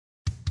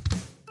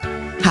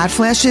Hot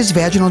flashes,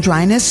 vaginal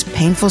dryness,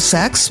 painful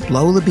sex,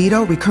 low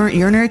libido, recurrent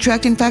urinary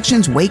tract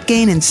infections, weight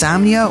gain,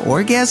 insomnia,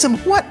 orgasm?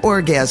 What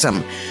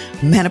orgasm?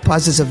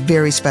 Menopause is a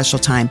very special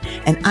time,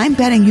 and I'm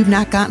betting you've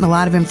not gotten a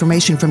lot of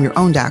information from your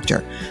own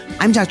doctor.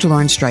 I'm Dr.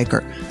 Lauren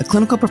Stryker, a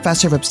clinical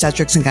professor of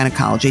obstetrics and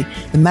gynecology,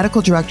 the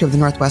medical director of the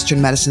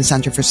Northwestern Medicine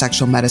Center for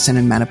Sexual Medicine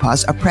and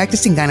Menopause, a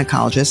practicing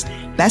gynecologist,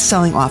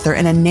 best-selling author,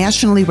 and a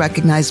nationally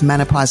recognized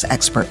menopause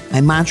expert.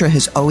 My mantra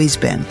has always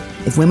been,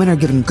 if women are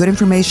given good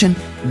information,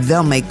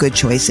 they'll make good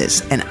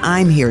choices. And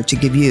I'm here to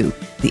give you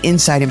the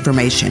inside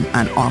information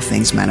on all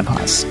things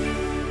menopause.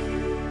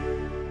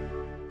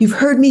 You've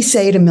heard me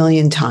say it a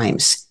million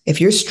times. If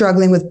you're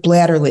struggling with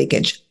bladder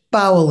leakage,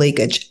 bowel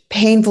leakage,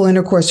 painful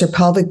intercourse, or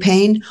pelvic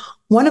pain,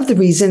 one of the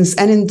reasons,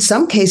 and in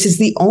some cases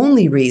the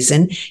only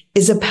reason,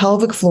 is a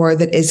pelvic floor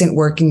that isn't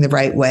working the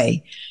right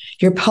way.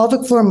 Your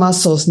pelvic floor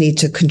muscles need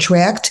to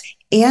contract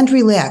and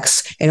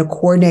relax in a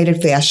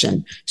coordinated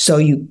fashion. So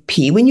you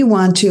pee when you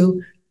want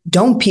to,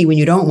 don't pee when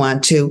you don't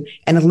want to,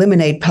 and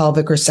eliminate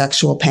pelvic or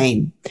sexual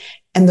pain.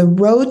 And the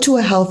road to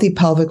a healthy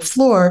pelvic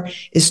floor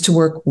is to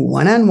work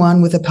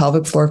one-on-one with a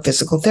pelvic floor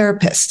physical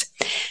therapist.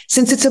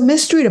 Since it's a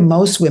mystery to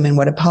most women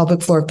what a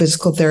pelvic floor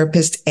physical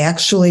therapist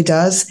actually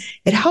does,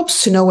 it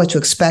helps to know what to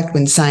expect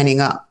when signing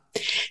up.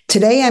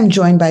 Today, I'm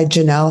joined by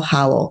Janelle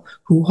Howell,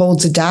 who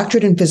holds a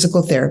doctorate in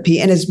physical therapy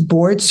and is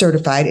board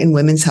certified in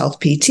women's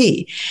health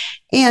PT.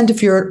 And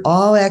if you're at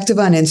all active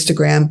on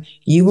Instagram,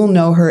 you will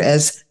know her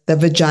as the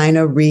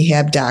Vagina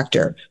Rehab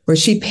Doctor, where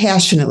she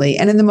passionately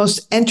and in the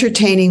most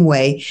entertaining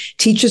way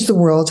teaches the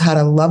world how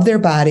to love their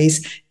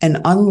bodies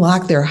and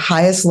unlock their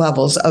highest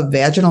levels of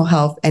vaginal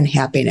health and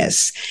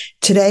happiness.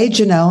 Today,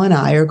 Janelle and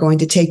I are going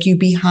to take you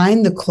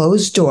behind the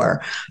closed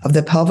door of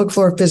the pelvic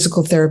floor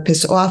physical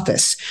therapist's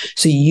office,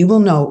 so you will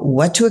know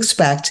what to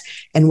expect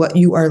and what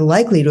you are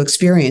likely to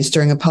experience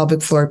during a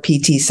pelvic floor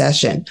PT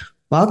session.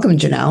 Welcome,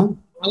 Janelle.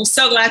 I'm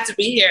so glad to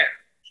be here.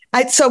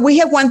 So we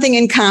have one thing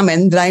in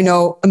common that I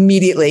know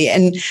immediately,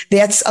 and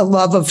that's a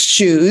love of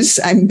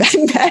shoes. I'm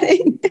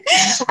betting.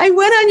 I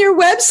went on your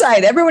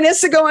website. Everyone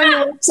has to go on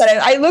your website.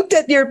 I looked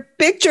at your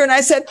picture and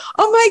I said,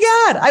 oh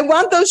my God, I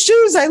want those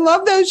shoes. I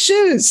love those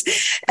shoes.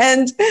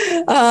 And so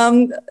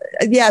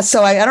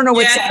I don't know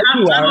what size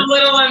you are. I'm a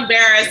little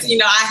embarrassed.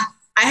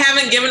 I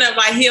haven't given up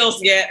my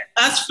heels yet.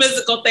 Us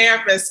physical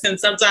therapists can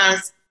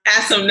sometimes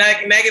have some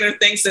negative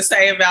things to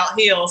say about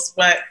heels,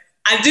 but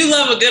I do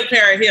love a good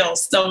pair of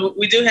heels. So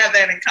we do have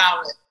that in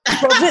common.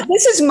 Well,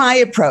 this is my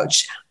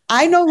approach.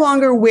 I no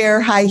longer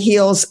wear high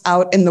heels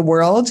out in the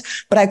world,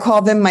 but I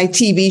call them my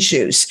TV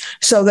shoes.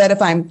 So that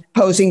if I'm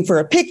posing for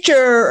a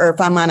picture or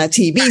if I'm on a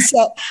TV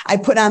set, I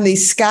put on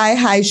these sky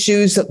high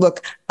shoes that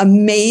look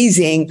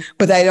amazing,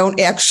 but I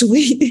don't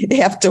actually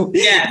have to walk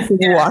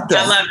in.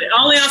 I love it.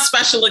 Only on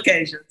special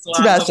occasions.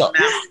 Special.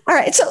 All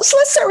right. So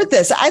let's start with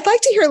this. I'd like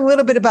to hear a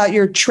little bit about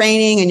your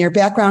training and your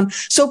background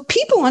so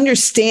people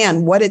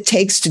understand what it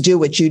takes to do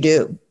what you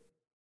do.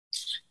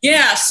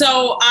 Yeah,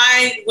 so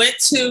I went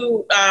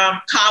to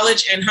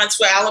college in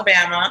Huntsville,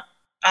 Alabama.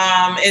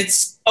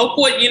 It's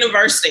Oakwood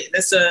University.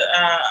 It's a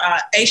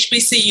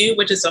HBCU,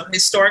 which is a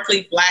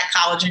historically Black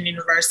college and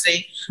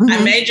university. Mm-hmm.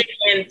 I majored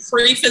in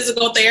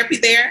pre-physical therapy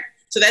there.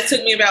 So that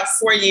took me about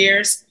 4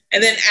 years.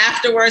 And then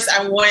afterwards,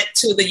 I went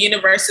to the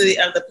University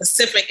of the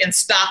Pacific in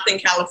Stockton,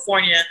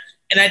 California,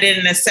 and I did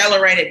an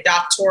accelerated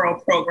doctoral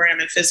program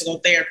in physical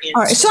therapy.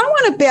 All right, so I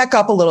want to back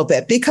up a little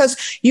bit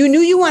because you knew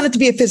you wanted to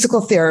be a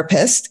physical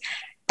therapist.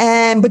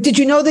 But did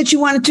you know that you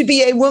wanted to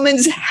be a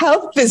women's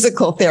health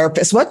physical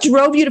therapist? What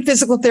drove you to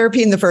physical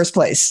therapy in the first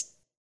place?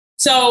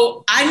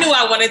 So I knew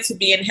I wanted to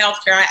be in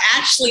healthcare. I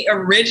actually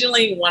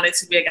originally wanted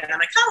to be a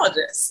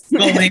gynecologist,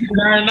 believe it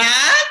or not.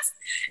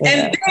 Yeah.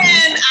 And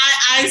then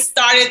I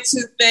started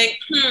to think,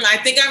 I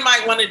think I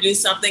might want to do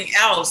something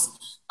else.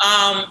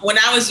 When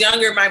I was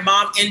younger, my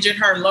mom injured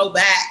her low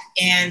back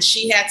and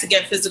she had to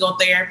get physical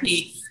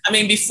therapy. I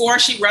mean, before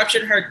she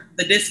ruptured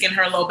the disc in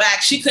her low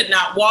back, she could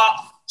not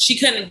walk. She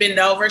couldn't bend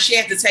over. She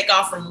had to take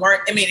off from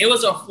work. I mean, it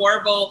was a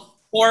horrible,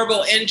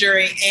 horrible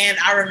injury. And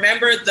I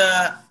remember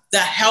the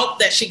help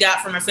that she got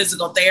from a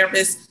physical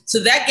therapist. So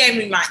that gave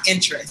me my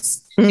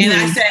interest. Mm-hmm. And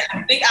I said,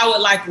 I think I would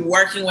like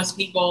working with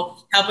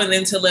people, helping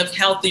them to live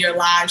healthier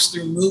lives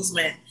through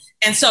movement.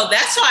 And so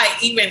that's how I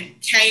even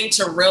came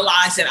to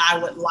realize that I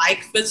would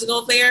like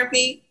physical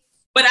therapy.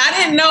 But I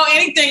didn't know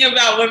anything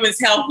about women's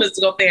health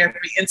physical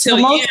therapy until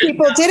most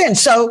people didn't.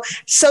 So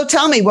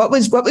tell me, what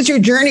was your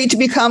journey to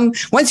become,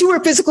 once you were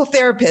a physical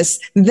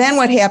therapist, then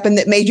what happened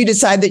that made you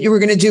decide that you were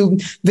going to do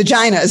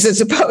vaginas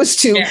as opposed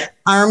to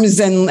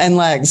arms and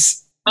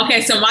legs?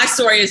 Okay, so my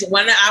story is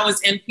when I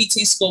was in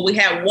PT school, we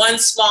had one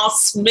small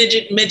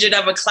midget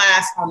of a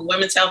class on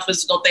women's health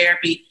physical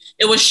therapy.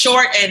 It was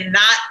short and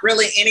not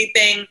really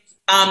anything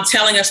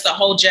telling us the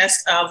whole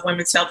gist of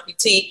women's health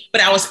PT, but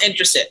I was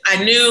interested.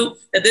 I knew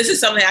that this is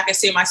something I could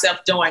see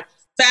myself doing.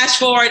 Fast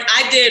forward,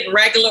 I did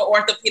regular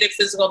orthopedic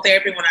physical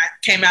therapy when I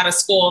came out of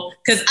school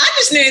because I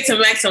just needed to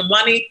make some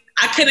money.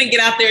 I couldn't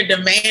get out there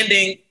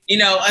demanding,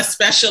 a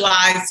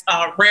specialized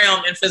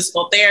realm in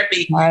physical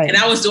therapy. Right. And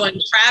I was doing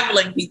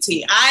traveling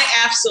PT.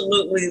 I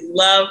absolutely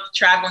love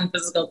traveling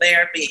physical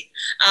therapy.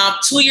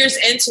 2 years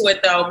into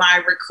it, though,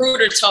 my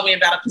recruiter told me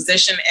about a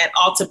position at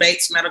Alta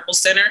Bates Medical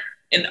Center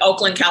in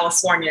Oakland,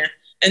 California.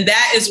 And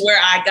that is where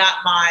I got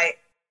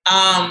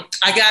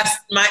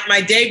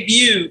my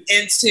debut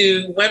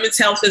into women's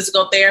health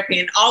physical therapy.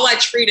 And all I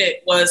treated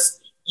was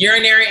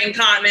urinary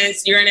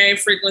incontinence, urinary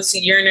frequency,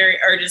 urinary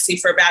urgency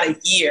for about a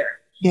year.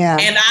 Yeah.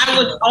 And I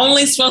was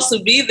only supposed to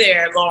be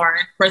there,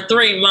 Lauren, for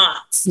 3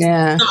 months.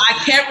 Yeah. So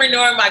I kept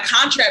renewing my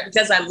contract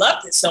because I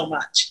loved it so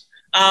much.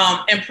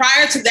 And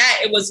prior to that,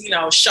 it was,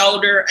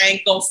 shoulder,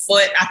 ankle,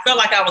 foot. I felt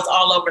like I was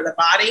all over the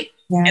body.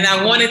 Yeah. And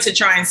I wanted to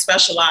try and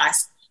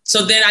specialize.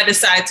 So then I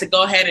decided to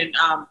go ahead and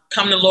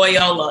come to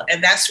Loyola.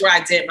 And that's where I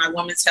did my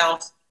women's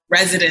health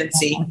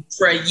residency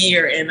for a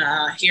year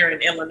here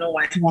in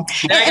Illinois. Yeah.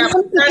 And I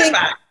got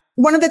certified.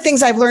 One of the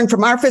things I've learned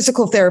from our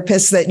physical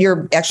therapists that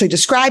you're actually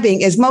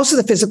describing is most of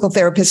the physical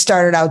therapists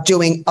started out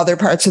doing other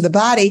parts of the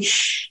body.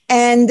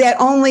 And that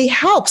only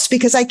helps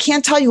because I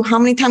can't tell you how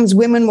many times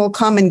women will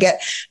come and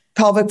get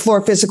pelvic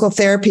floor physical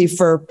therapy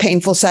for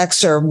painful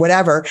sex or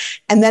whatever.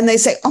 And then they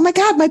say, oh my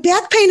God, my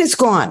back pain is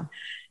gone.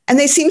 And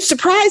they seem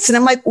surprised. And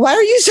I'm like, why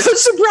are you so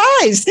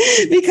surprised?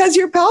 Because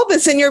your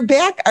pelvis and your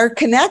back are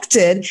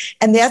connected.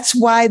 And that's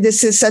why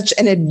this is such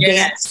an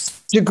advanced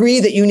degree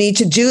that you need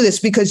to do this,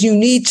 because you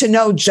need to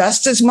know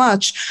just as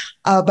much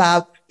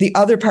about the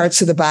other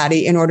parts of the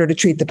body in order to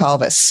treat the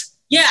pelvis.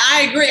 Yeah,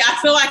 I agree. I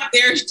feel like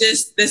there's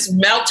just this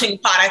melting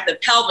pot at the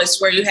pelvis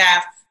where you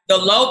have the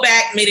low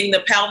back meeting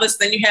the pelvis,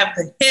 then you have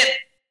the hip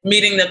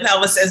meeting the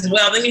pelvis as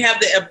well. Then you have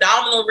the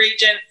abdominal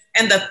region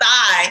and the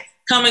thigh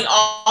coming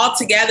all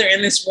together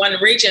in this one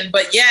region.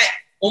 But yet,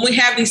 when we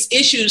have these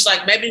issues,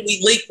 like maybe we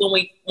leak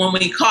when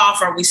we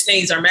cough or we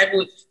sneeze, or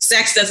maybe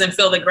sex doesn't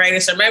feel the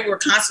greatest, or maybe we're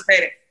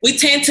constipated, we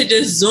tend to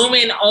just zoom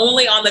in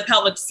only on the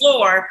pelvic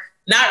floor,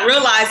 not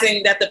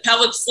realizing that the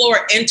pelvic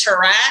floor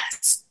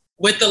interacts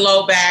with the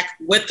low back,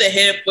 with the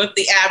hip, with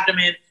the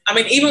abdomen. I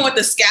mean, even with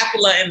the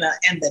scapula and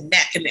the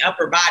neck and the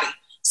upper body.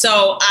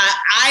 So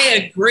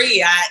I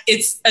agree.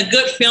 It's a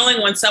good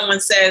feeling when someone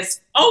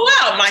says, oh,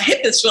 wow, my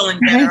hip is feeling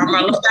better, or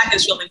my low back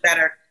is feeling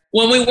better,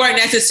 when we weren't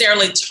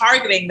necessarily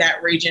targeting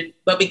that region,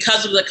 but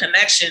because of the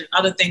connection,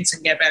 other things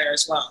can get better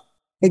as well.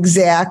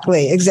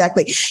 Exactly.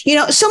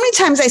 So many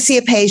times I see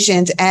a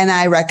patient and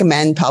I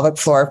recommend pelvic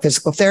floor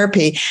physical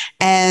therapy.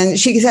 And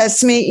she says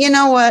to me, you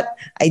know what?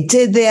 I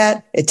did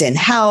that. It didn't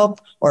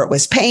help, or it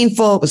was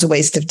painful. It was a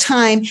waste of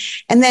time.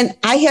 And then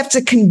I have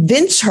to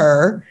convince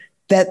her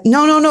that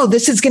no,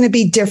 this is going to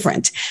be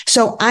different.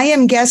 So I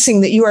am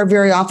guessing that you are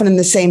very often in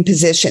the same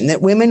position,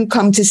 that women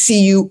come to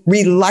see you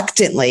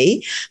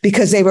reluctantly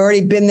because they've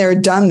already been there,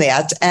 done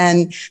that.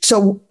 And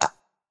so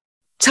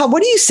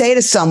what do you say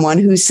to someone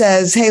who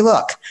says, hey,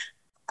 look,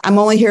 I'm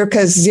only here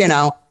because,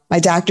 my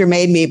doctor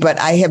made me, but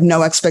I have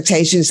no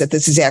expectations that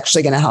this is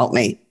actually going to help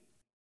me?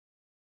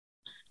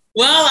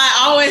 Well,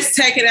 I always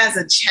take it as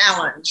a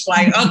challenge.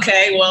 Like,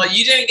 okay, well,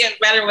 you didn't get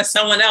better with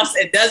someone else.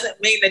 It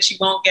doesn't mean that you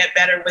won't get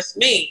better with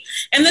me.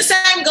 And the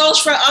same goes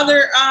for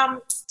other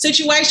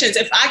situations.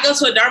 If I go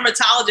to a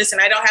dermatologist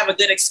and I don't have a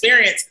good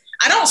experience,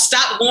 I don't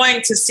stop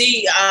going to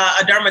see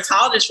a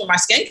dermatologist for my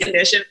skin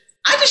condition.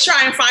 I just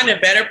try and find a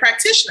better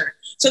practitioner.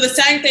 So the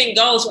same thing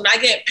goes when I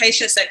get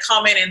patients that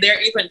come in and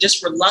they're even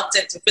just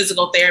reluctant to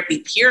physical therapy,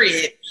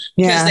 period,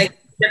 because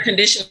their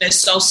condition is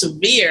so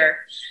severe.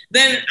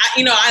 Then,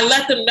 I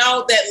let them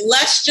know that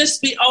let's just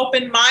be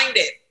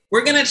open-minded.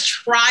 We're going to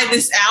try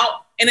this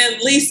out and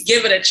at least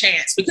give it a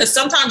chance, because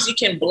sometimes you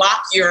can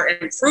block your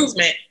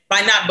improvement by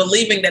not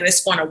believing that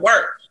it's going to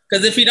work.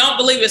 Because if you don't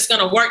believe it's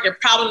going to work, you're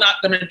probably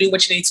not going to do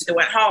what you need to do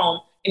at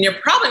home. And you're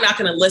probably not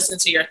going to listen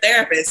to your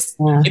therapist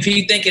if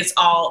you think it's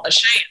all a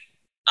sham.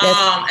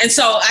 And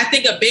so I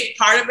think a big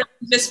part of it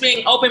is just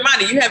being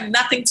open-minded. You have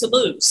nothing to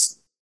lose.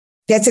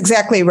 That's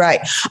exactly right.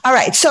 All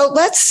right. So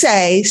let's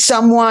say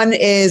someone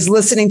is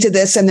listening to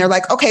this and they're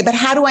like, okay, but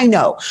how do I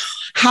know?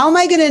 How am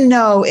I going to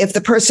know if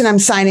the person I'm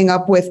signing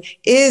up with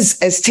is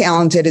as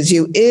talented as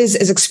you, is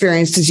as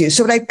experienced as you?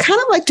 So what I kind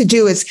of like to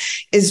do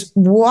is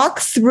walk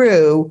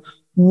through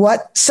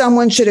what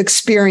someone should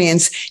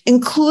experience,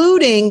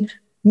 including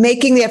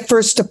making that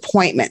first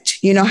appointment.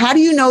 How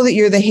do you know that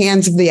you're the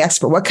hands of the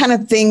expert? What kind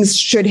of things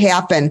should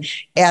happen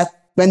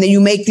when you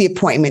make the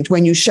appointment,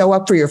 when you show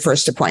up for your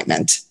first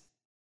appointment?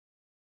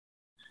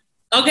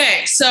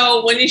 Okay,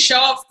 so when you show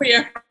up for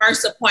your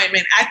first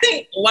appointment, I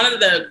think one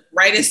of the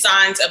greatest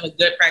signs of a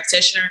good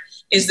practitioner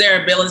is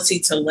their ability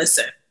to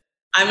listen.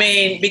 I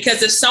mean,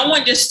 because if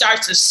someone just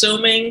starts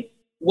assuming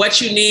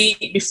what you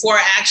need before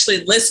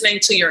actually listening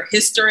to your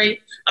history,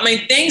 I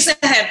mean, things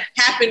that have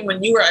happened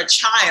when you were a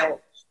child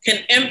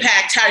can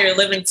impact how you're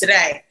living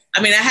today.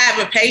 I mean, I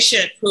have a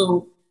patient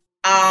who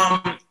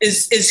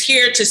is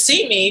here to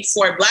see me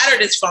for bladder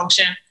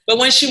dysfunction, but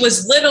when she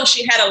was little,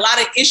 she had a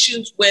lot of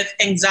issues with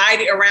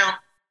anxiety around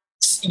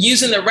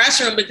using the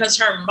restroom because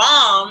her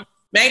mom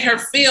made her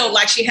feel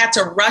like she had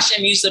to rush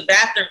and use the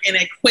bathroom in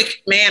a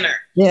quick manner.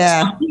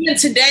 Yeah. So even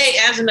today,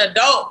 as an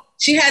adult,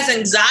 she has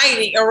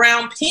anxiety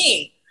around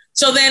peeing.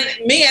 So then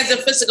me as a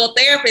physical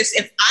therapist,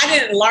 if I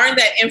didn't learn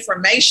that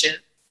information,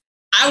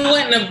 I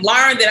wouldn't have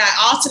learned that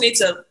I also need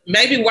to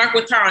maybe work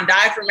with her on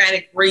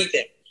diaphragmatic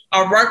breathing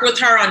or work with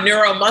her on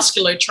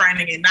neuromuscular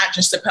training and not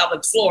just the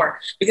pelvic floor,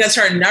 because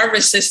her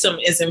nervous system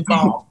is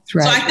involved.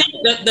 Right. So I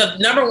think the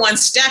number one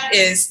step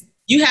is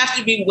you have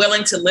to be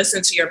willing to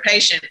listen to your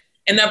patient.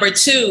 And number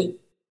two,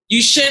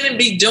 you shouldn't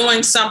be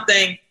doing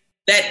something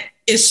that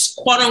is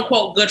quote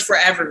unquote good for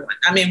everyone.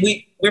 I mean,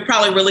 we're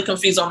probably really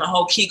confused on the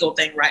whole Kegel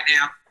thing right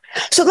now.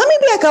 So let me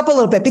back up a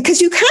little bit,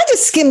 because you kind of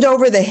skimmed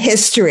over the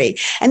history,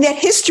 and that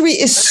history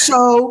is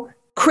so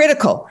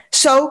critical,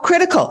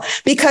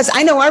 because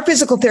I know our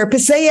physical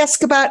therapists, they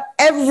ask about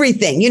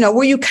everything.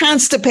 Were you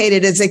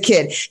constipated as a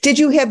kid? Did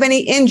you have any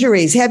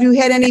injuries? Have you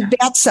had any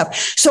bad stuff?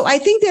 So I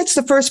think that's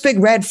the first big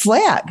red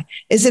flag,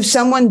 is if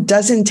someone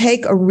doesn't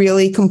take a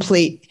really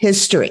complete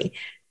history.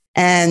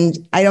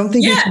 And I don't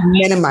think you can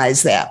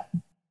minimize that.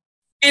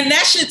 And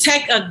that should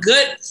take a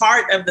good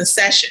part of the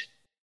session.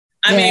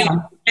 I mean,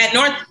 at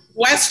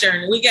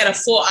Northwestern, we get a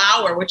full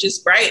hour, which is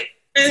great.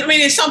 I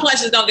mean, in some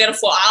places don't get a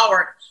full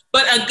hour,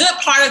 but a good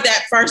part of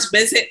that first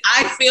visit,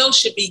 I feel,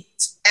 should be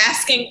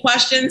asking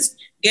questions,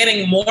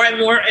 getting more and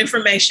more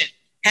information.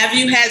 Have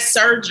you had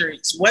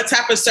surgeries? What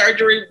type of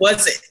surgery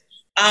was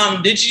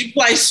it? Did you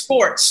play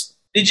sports?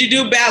 Did you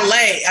do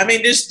ballet? I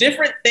mean, there's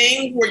different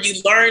things where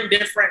you learn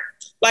different,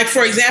 like,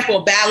 for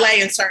example,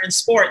 ballet in certain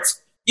sports,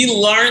 you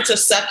learn to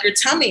suck your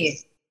tummy in.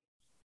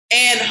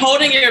 And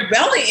holding your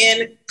belly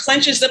in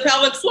clenches the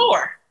pelvic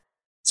floor.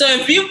 So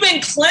if you've been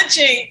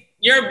clenching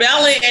your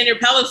belly and your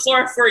pelvic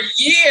floor for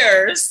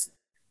years,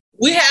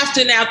 we have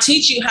to now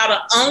teach you how to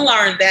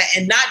unlearn that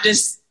and not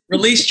just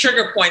release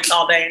trigger points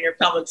all day in your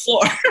pelvic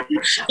floor.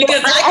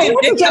 Because I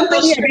want to jump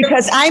in here,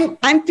 because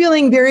I'm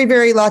feeling very,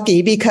 very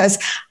lucky, because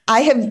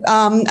I'm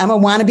a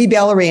wannabe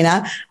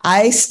ballerina.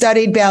 I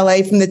studied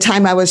ballet from the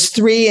time I was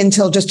 3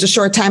 until just a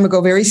short time ago,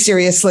 very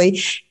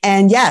seriously.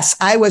 And yes,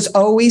 I was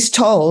always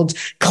told,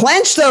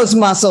 clench those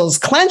muscles,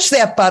 clench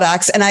that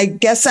buttocks. And I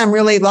guess I'm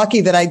really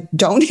lucky that I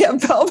don't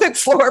have pelvic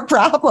floor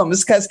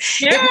problems, because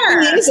it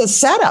really is a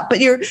setup. But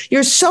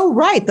you're so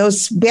right.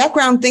 Those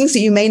background things that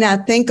you may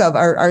not think of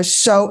are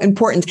so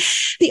important.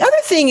 The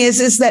other thing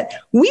is that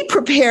we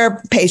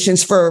prepare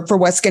patients for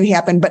what's going to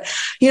happen. But,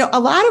 a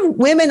lot of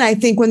women, I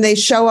think, when they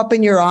show up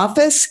in your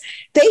office,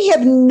 they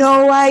have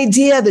no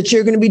idea that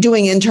you're going to be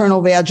doing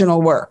internal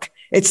vaginal work.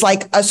 It's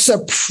like a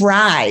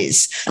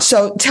surprise.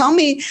 So tell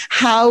me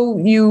how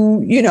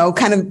you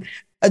kind of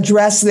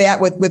address that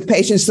with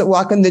patients that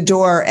walk in the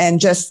door and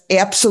just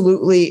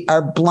absolutely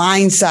are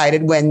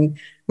blindsided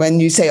when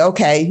you say,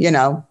 okay,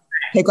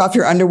 take off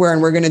your underwear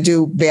and we're going to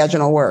do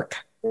vaginal work.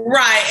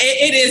 Right.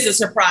 It is a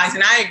surprise.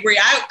 And I agree.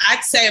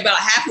 I'd say about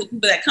half of the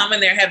people that come in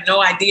there have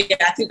no idea.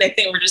 I think they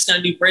think we're just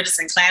going to do bridges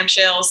and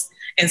clamshells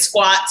and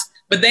squats,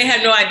 but they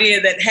have no idea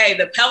that, hey,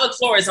 the pelvic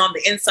floor is on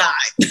the inside.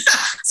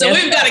 So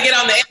we've got to get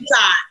on the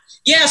inside.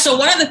 Yeah. So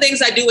one of the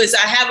things I do is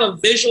I have a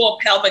visual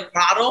pelvic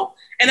model,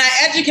 and I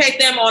educate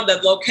them on the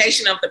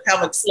location of the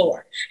pelvic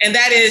floor. And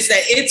that is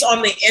that it's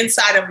on the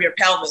inside of your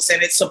pelvis,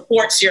 and it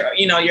supports your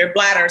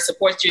bladder,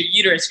 supports your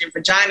uterus, your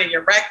vagina,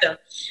 your rectum.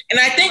 And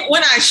I think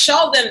when I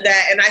show them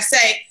that and I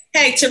say,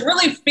 hey, to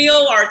really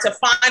feel or to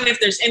find if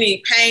there's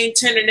any pain,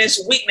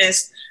 tenderness,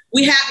 weakness,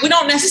 we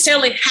don't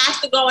necessarily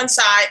have to go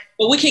inside,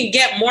 but we can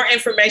get more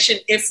information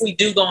if we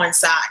do go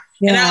inside.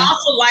 Yeah. And I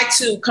also like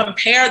to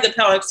compare the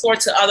pelvic floor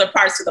to other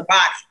parts of the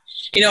body.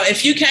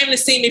 If you came to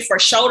see me for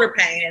shoulder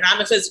pain and I'm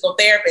a physical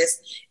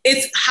therapist,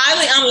 it's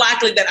highly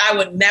unlikely that I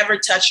would never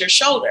touch your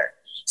shoulder.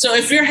 So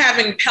if you're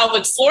having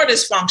pelvic floor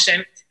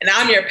dysfunction and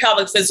I'm your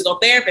pelvic physical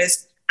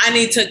therapist, I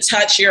need to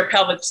touch your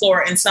pelvic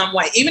floor in some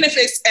way, even if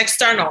it's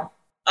external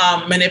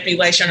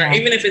manipulation or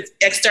even if it's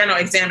external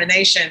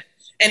examination.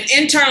 An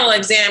internal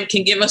exam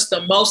can give us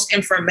the most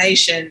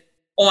information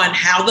on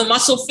how the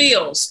muscle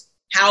feels.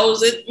 How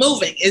is it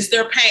moving? Is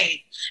there pain?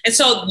 And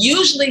so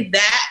usually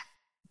that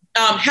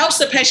helps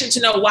the patient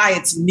to know why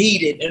it's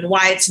needed and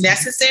why it's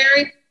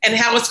necessary and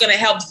how it's going to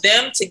help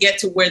them to get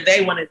to where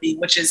they want to be,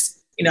 which is,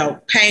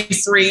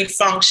 pain-free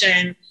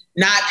function,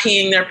 not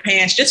peeing their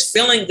pants, just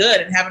feeling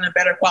good and having a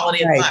better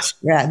quality of life.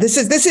 Yeah, this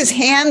is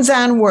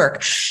hands-on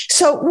work.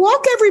 So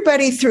walk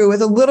everybody through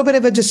with a little bit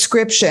of a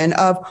description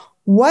of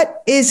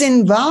what is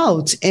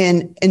involved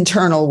in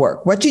internal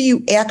work. What do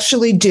you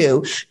actually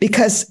do?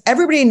 Because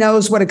everybody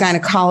knows what a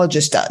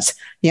gynecologist does.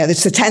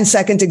 It's a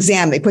 10-second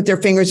exam. They put their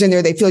fingers in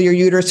there, they feel your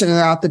uterus, and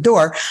they're out the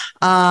door.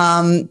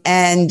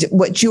 And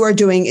what you are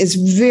doing is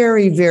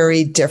very,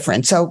 very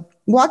different. So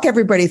walk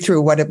everybody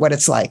through what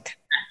it's like.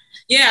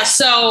 Yeah,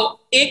 so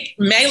it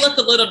may look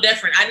a little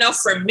different. I know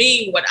for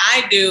me, what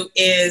I do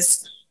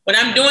is when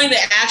I'm doing the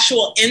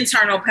actual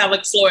internal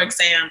pelvic floor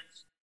exam,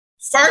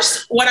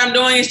 first, what I'm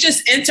doing is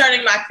just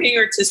inserting my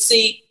finger to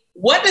see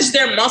what does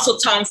their muscle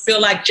tone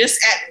feel like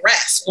just at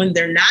rest when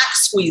they're not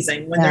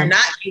squeezing, when they're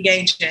not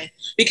engaging.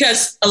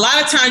 Because a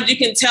lot of times you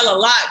can tell a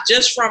lot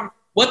just from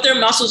what their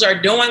muscles are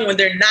doing when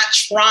they're not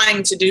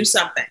trying to do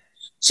something.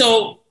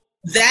 So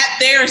that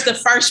there is the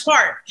first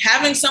part.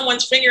 Having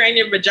someone's finger in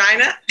your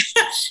vagina,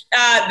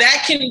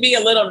 that can be a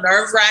little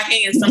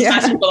nerve-wracking, and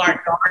sometimes people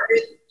are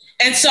guarded.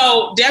 And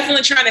so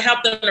definitely trying to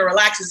help them to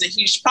relax is a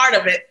huge part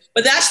of it.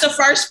 But that's the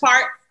first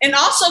part. And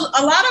also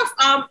a lot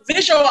of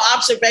visual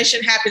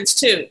observation happens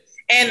too.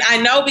 And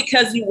I know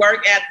because you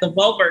work at the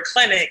vulvar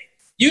clinic,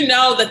 you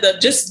know that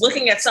just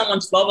looking at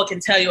someone's vulva can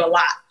tell you a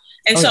lot.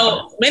 And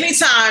so many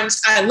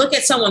times I look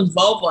at someone's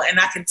vulva and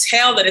I can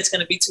tell that it's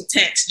going to be too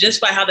tense just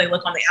by how they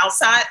look on the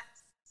outside,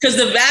 because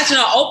the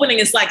vaginal opening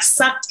is like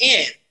sucked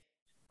in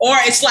or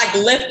it's like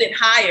lifted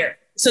higher.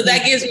 So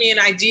that gives me an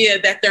idea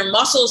that their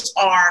muscles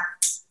are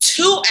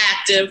too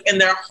active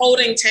and they're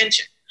holding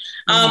tension.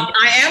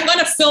 I am going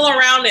to feel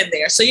around in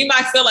there. So you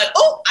might feel like,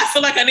 oh, I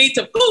feel like I need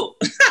to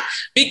poop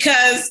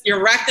because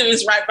your rectum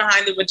is right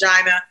behind the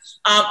vagina.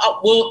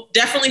 We'll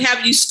definitely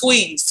have you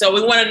squeeze. So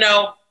we want to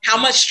know how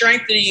much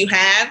strength do you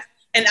have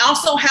and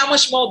also how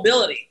much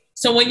mobility.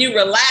 So when you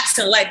relax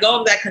and let go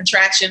of that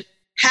contraction,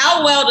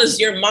 how well does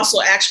your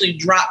muscle actually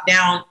drop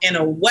down and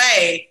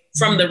away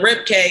from the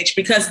rib cage?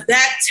 Because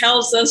that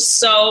tells us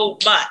so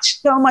much.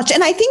 So much.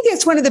 And I think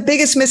that's one of the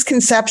biggest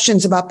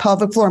misconceptions about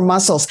pelvic floor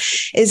muscles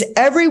is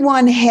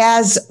everyone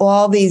has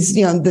all these,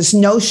 this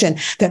notion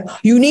that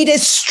you need a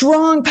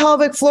strong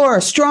pelvic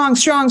floor, strong.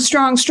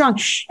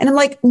 And I'm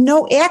like,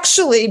 no,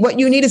 actually what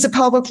you need is a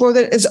pelvic floor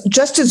that is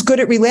just as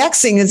good at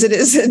relaxing as it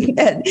is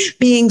at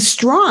being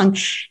strong,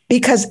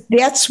 because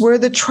that's where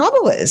the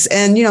trouble is.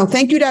 And,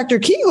 thank you, Dr.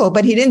 Kegel,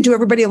 but he didn't do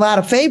everybody a lot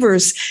of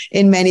favors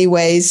in many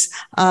ways.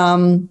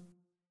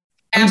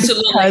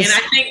 Absolutely. And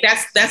I think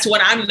that's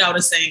what I'm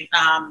noticing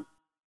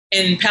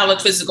in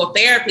pelvic physical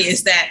therapy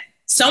is that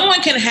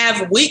someone can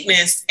have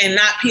weakness and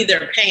not pee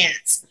their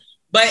pants.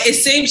 But it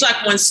seems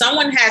like when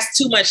someone has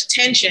too much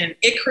tension,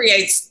 it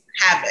creates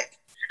havoc.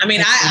 I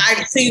mean,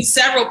 I've seen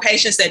several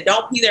patients that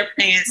don't pee their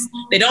pants,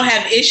 they don't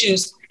have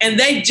issues, and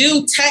they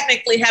do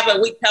technically have a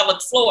weak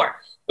pelvic floor.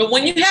 But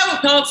when you have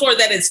a pelvic floor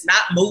that is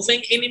not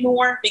moving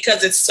anymore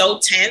because it's so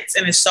tense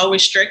and it's so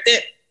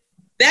restricted,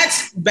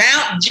 that's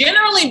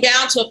generally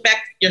bound to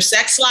affect your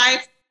sex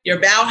life, your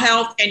bowel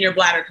health, and your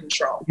bladder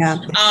control. Yeah.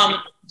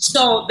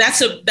 So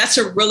that's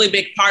a really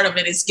big part of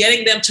it, is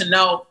getting them to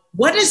know,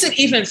 what does it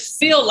even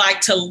feel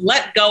like to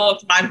let go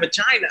of my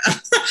vagina?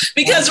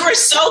 Because we're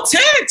so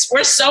tense,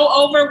 we're so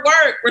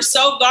overworked, we're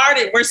so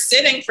guarded, we're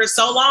sitting for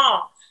so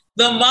long.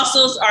 The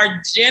muscles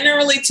are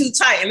generally too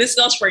tight. And this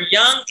goes for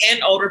young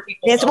and older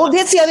people. Yes, well,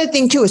 that's the other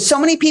thing too, is so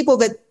many people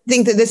that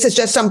think that this is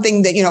just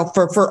something that,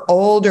 for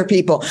older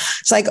people.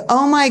 It's like,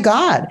 oh my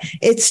God,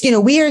 it's,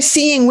 we are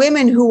seeing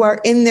women who are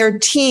in their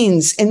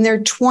teens, in their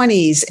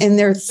 20s, in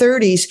their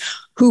 30s,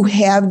 who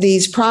have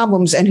these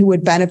problems and who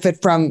would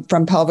benefit from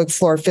pelvic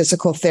floor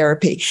physical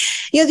therapy.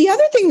 The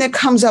other thing that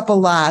comes up a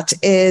lot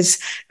is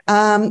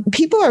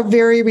people are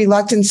very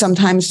reluctant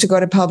sometimes to go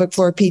to pelvic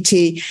floor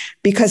PT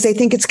because they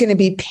think it's going to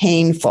be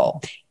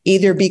painful,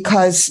 either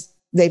because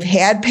they've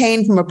had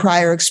pain from a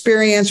prior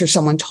experience or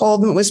someone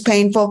told them it was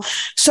painful.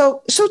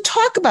 So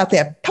talk about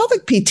that.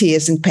 Pelvic PT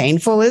isn't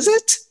painful, is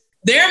it?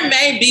 There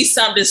may be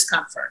some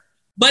discomfort,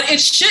 but it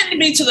shouldn't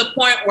be to the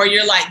point where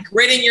you're like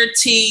gritting your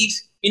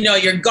teeth,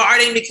 you're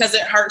guarding because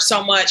it hurts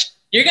so much.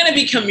 You're going to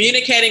be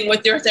communicating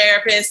with your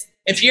therapist.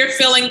 If you're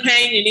feeling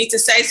pain, you need to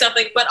say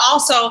something, but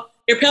also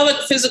your pelvic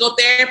physical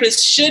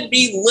therapist should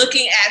be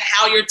looking at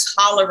how you're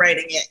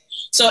tolerating it.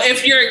 So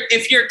if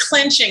you're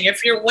clenching,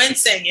 if you're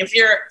wincing, if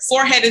your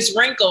forehead is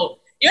wrinkled,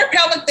 your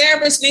pelvic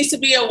therapist needs to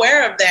be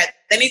aware of that.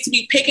 They need to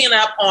be picking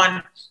up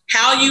on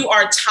how you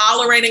are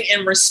tolerating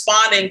and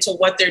responding to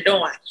what they're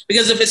doing.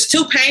 Because if it's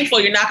too painful,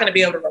 you're not going to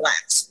be able to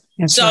relax.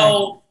 That's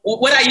right.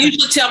 What I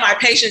usually tell my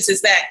patients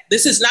is that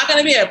this is not going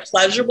to be a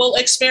pleasurable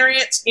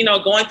experience,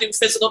 going through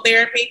physical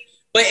therapy,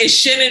 but it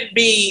shouldn't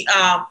be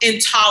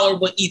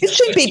intolerable either. It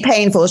shouldn't be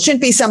painful. It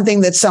shouldn't be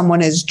something that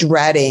someone is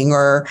dreading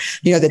or,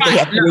 that they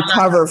have to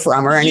recover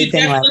from or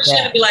anything like that. You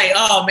shouldn't be like,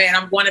 oh man,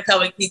 I'm going to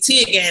pelvic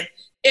PT again.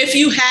 If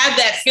you have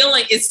that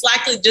feeling, it's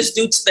likely just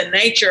due to the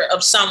nature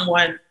of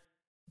someone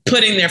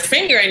putting their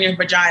finger in your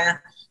vagina,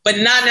 but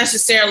not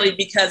necessarily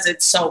because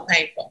it's so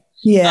painful.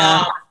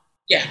 Yeah.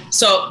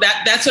 So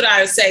that's what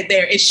I would say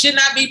there. It should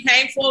not be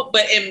painful,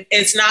 but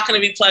it's not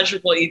going to be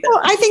pleasurable either.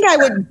 Well, I think I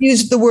would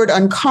use the word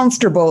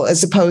uncomfortable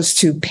as opposed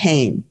to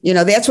pain.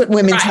 That's what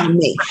women tell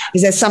me,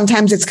 is that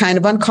sometimes it's kind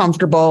of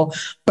uncomfortable,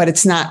 but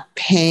it's not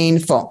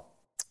painful.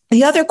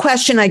 The other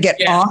question I get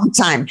all the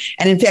time,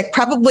 and in fact,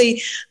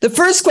 probably the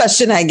first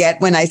question I get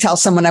when I tell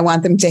someone I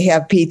want them to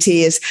have PT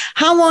is,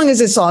 how long is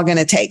this all going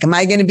to take? Am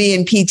I going to be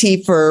in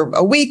PT for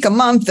a week, a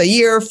month, a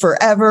year,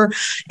 forever?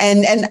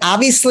 And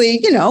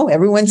obviously,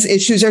 everyone's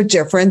issues are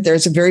different.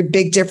 There's a very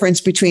big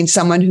difference between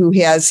someone who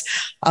has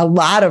a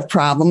lot of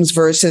problems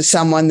versus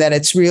someone that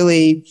it's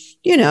really,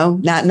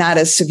 not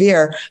as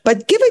severe.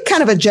 But give it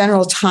kind of a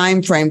general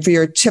time frame for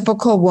your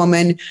typical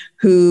woman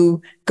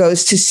who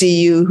goes to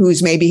see you,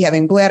 who's maybe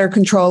having bladder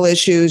control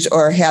issues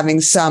or having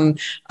some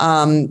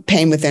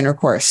pain with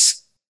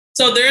intercourse.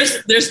 So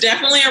there's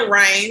definitely a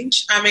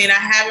range. I mean, I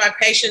have my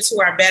patients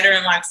who are better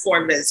in like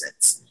 4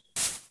 visits.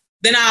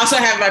 Then I also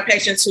have my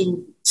patients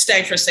who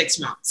stay for 6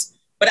 months.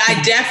 But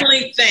I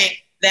definitely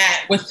think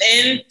that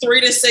within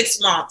 3 to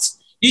 6 months,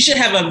 you should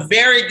have a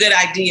very good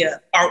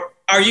idea.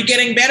 Are you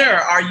getting better or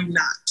are you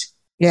not?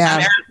 Yeah. I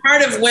mean,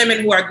 I've heard of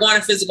women who are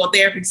going to physical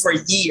therapy for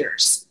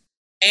years.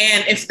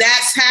 And if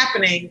that's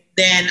happening,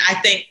 then I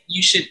think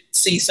you should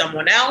see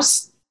someone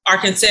else or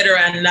consider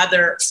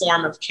another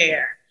form of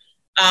care.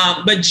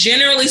 But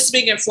generally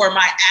speaking, for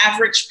my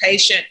average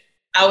patient,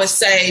 I would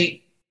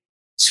say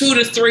 2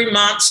 to 3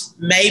 months,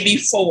 maybe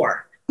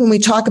 4. When we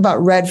talk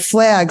about red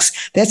flags,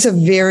 that's a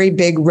very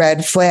big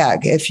red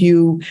flag. If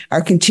you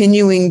are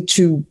continuing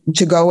to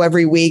go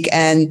every week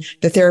and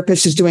the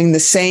therapist is doing the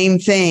same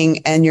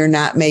thing and you're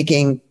not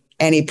making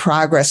any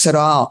progress at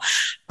all.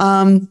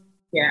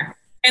 Yeah.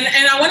 And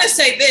I want to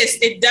say this,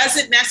 it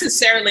doesn't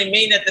necessarily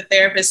mean that the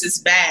therapist is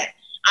bad.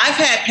 I've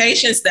had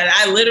patients that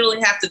I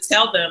literally have to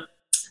tell them,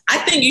 I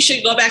think you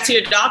should go back to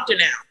your doctor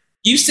now.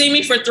 You see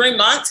me for 3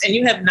 months and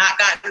you have not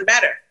gotten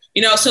better.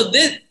 So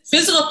this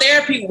physical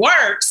therapy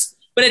works,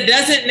 but it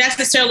doesn't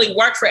necessarily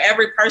work for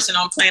every person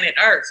on planet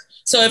Earth.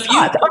 So if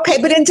you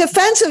okay, but in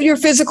defense of your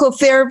physical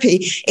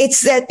therapy,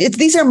 it's that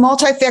these are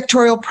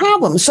multifactorial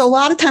problems. So a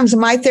lot of times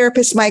my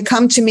therapist might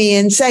come to me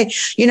and say,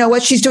 you know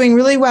what, she's doing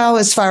really well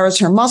as far as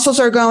her muscles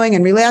are going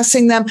and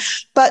relaxing them,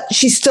 but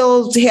she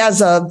still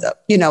has a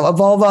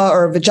vulva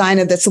or a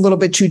vagina that's a little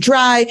bit too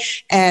dry,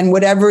 and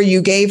whatever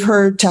you gave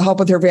her to help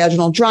with her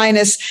vaginal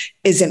dryness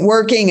isn't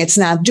working. It's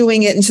not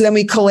doing it. And so then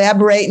we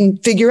collaborate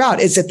and figure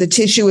out, is it the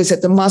tissue? Is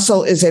it the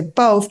muscle? Is it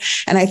both?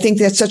 And I think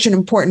that's such an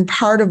important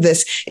part of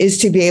this, is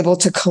to be able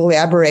to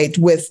collaborate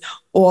with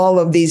all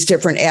of these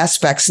different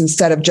aspects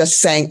instead of just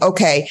saying,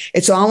 okay,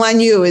 it's all on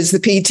you as the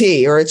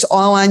PT or it's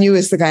all on you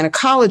as the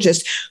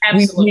gynecologist.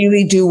 Absolutely. We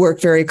really do work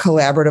very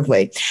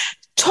collaboratively.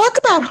 Talk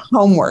about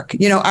homework.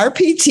 Our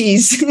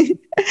PTs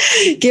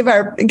give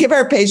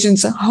our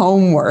patients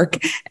homework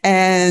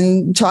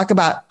and talk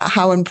about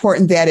how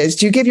important that is.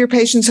 Do you give your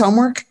patients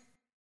homework?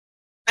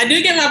 I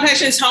do give my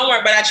patients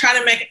homework, but I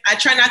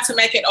try not to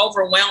make it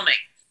overwhelming.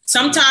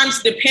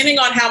 Sometimes, depending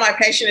on how my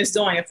patient is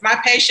doing, if my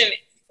patient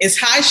is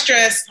high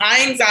stress,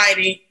 high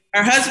anxiety,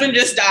 her husband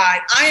just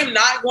died, I am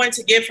not going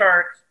to give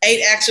her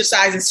 8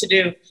 exercises to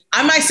do.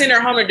 I might send her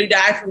home to do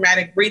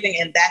diaphragmatic breathing,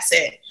 and that's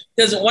it.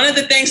 Because one of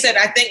the things that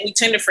I think we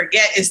tend to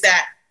forget is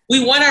that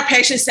we want our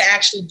patients to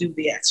actually do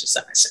the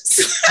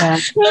exercises. So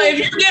if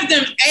you give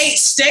them 8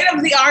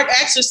 state-of-the-art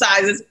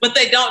exercises, but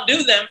they don't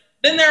do them,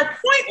 then they're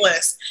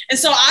pointless. And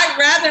so I'd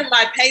rather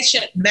my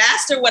patient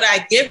master what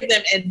I give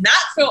them and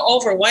not feel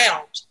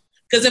overwhelmed.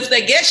 Because if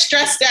they get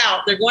stressed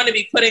out, they're going to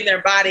be putting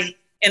their body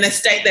in a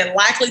state that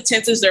likely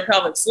tenses their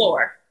pelvic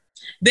floor.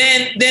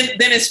 Then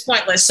it's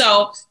pointless.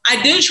 So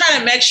I do try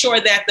to make sure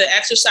that the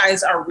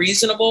exercises are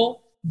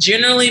reasonable.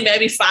 Generally,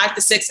 maybe 5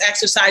 to 6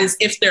 exercises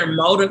if they're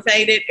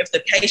motivated, if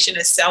the patient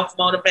is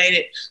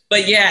self-motivated.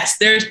 But yes,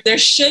 there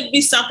should be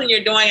something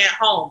you're doing at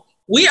home.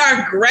 We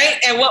are great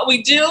at what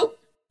we do,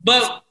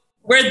 but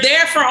we're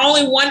there for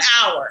only 1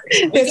 hour.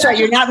 That's right.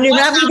 You're not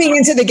moving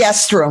into the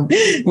guest room,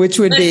 which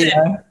would be.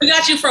 We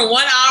got you for 1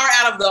 hour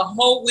out of the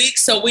whole week,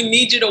 so we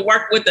need you to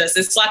work with us.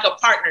 It's like a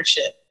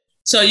partnership.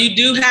 So you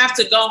do have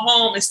to go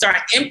home and start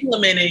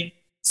implementing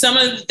some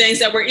of the things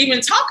that we're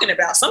even talking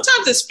about.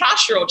 Sometimes it's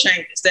postural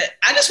changes that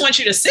I just want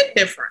you to sit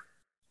different.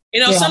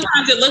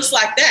 Sometimes it looks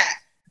like that.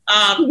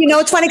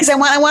 It's funny because I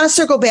want to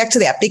circle back to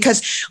that,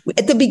 because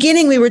at the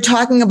beginning we were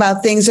talking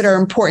about things that are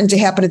important to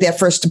happen at that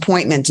first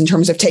appointment in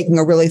terms of taking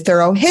a really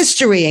thorough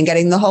history and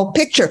getting the whole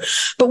picture.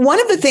 But one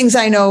of the things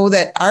I know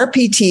that our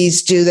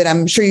PTs do, that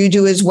I'm sure you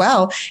do as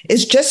well,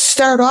 is just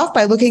start off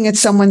by looking at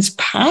someone's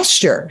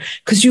posture,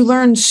 because you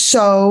learn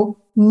so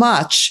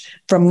much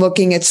from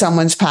looking at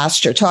someone's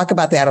posture. Talk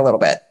about that a little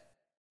bit.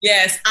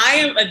 Yes, I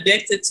am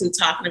addicted to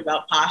talking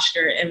about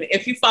posture. And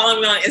if you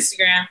follow me on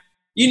Instagram,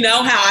 you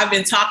know how I've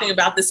been talking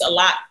about this a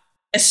lot,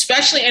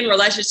 especially in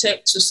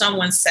relationship to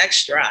someone's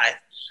sex drive.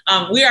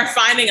 We are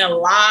finding a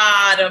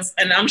lot of,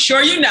 and I'm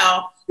sure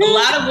a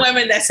lot of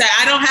women that say,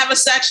 I don't have a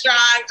sex drive,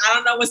 I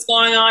don't know what's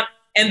going on,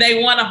 and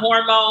they want a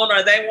hormone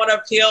or they want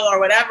a pill or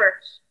whatever.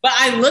 But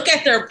I look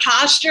at their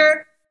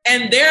posture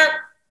and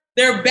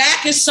their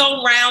back is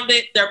so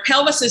rounded, their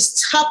pelvis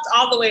is tucked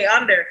all the way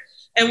under.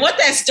 And what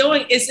that's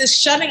doing is it's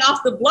shutting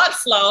off the blood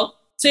flow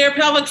to your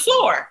pelvic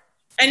floor.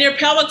 And your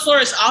pelvic floor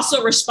is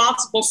also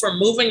responsible for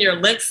moving your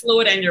lymph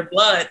fluid and your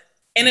blood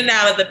in and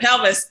out of the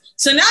pelvis.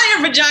 So now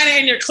your vagina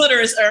and your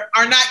clitoris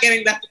are not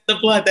getting the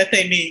blood that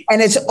they need.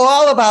 And it's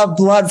all about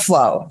blood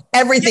flow.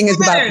 Everything is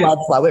about blood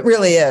flow. It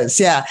really is.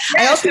 Yeah.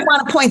 I also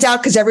want to point out,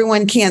 because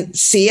everyone can't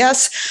see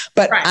us,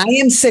 but right. I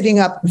am sitting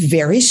up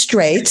very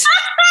straight.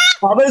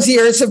 All those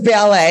years of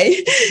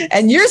ballet,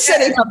 and you're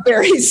sitting up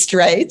very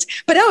straight,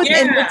 but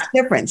it makes a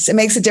difference. It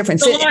makes a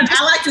difference. So Lauren,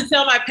 I like to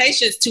tell my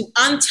patients to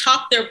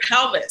untuck their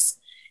pelvis.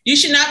 You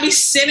should not be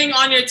sitting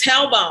on your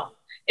tailbone.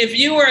 If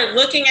you were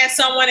looking at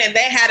someone and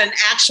they had an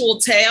actual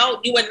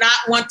tail, you would not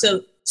want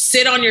to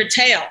sit on your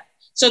tail.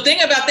 So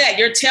think about that.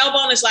 Your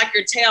tailbone is like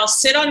your tail.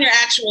 Sit on your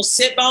actual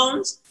sit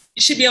bones.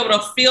 You should be able to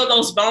feel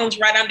those bones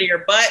right under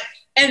your butt.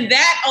 And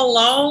that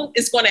alone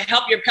is going to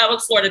help your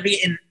pelvic floor to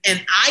be in an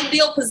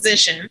ideal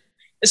position.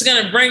 It's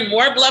going to bring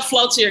more blood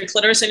flow to your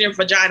clitoris and your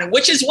vagina,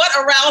 which is what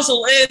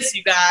arousal is,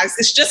 you guys.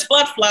 It's just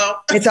blood flow.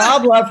 It's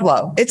all blood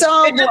flow. It's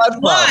all blood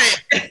flow.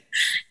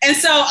 And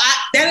so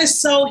that is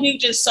so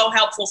huge and so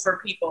helpful for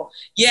people.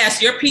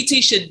 Yes, your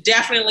PT should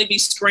definitely be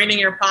screening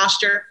your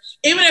posture.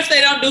 Even if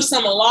they don't do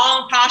some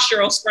long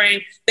postural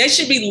screen, they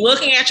should be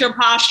looking at your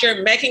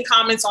posture, making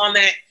comments on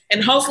that,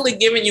 and hopefully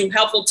giving you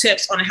helpful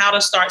tips on how to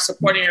start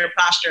supporting your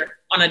posture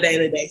on a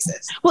daily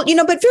basis. Well,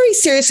 but very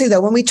seriously,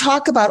 though, when we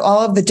talk about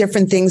all of the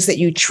different things that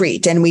you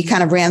treat, and we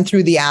kind of ran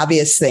through the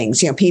obvious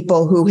things,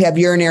 people who have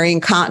urinary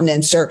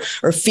incontinence or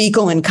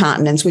fecal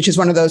incontinence, which is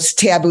one of those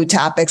taboo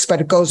topics,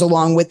 but it goes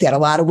along with that. A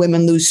lot of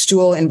women lose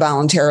stool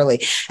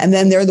involuntarily. And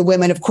then there are the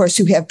women, of course,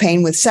 who have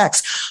pain with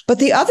sex. But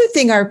the other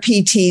thing our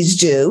PTs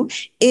do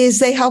is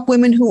they help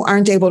women who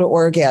aren't able to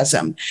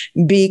orgasm,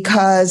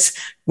 because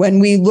when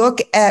we look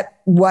at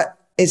what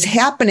is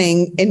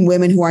happening in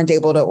women who aren't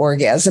able to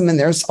orgasm, and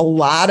there's a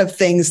lot of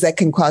things that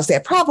can cause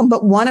that problem,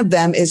 but one of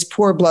them is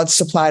poor blood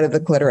supply to the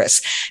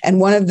clitoris. And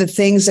one of the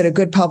things that a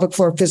good pelvic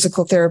floor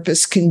physical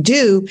therapist can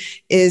do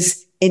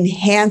is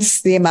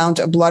enhance the amount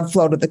of blood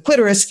flow to the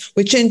clitoris,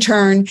 which in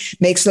turn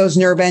makes those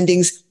nerve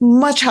endings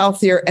much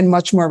healthier and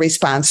much more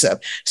responsive.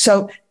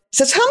 So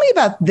tell me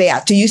about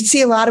that. Do you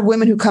see a lot of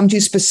women who come to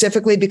you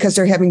specifically because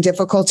they're having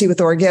difficulty with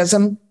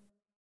orgasm?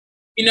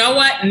 You know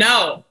what?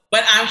 No.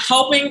 But I'm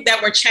hoping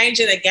that we're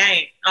changing the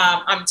game.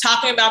 I'm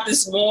talking about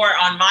this more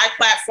on my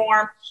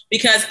platform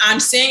because I'm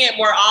seeing it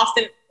more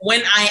often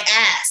when I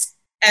ask.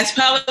 As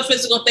pelvic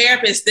physical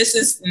therapists, this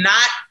is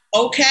not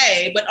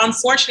okay. But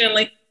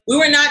unfortunately, we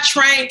were not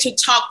trained to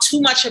talk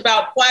too much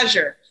about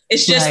pleasure.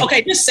 It's just, right.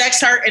 Okay, does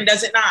sex hurt and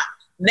does it not?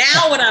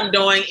 Now what I'm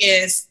doing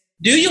is,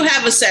 do you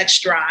have a sex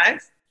drive?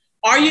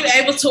 Are you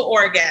able to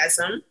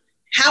orgasm?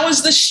 How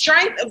is the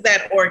strength of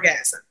that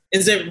orgasm?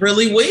 Is it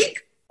really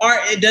weak or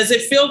does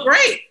it feel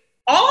great?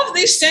 All of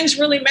these things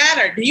really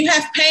matter. Do you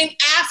have pain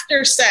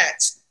after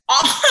sex?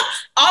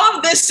 All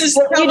of this is,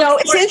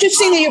 it's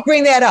interesting that you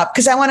bring that up,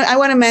 because I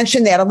want to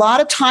mention that a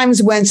lot of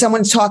times when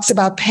someone talks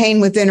about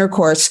pain with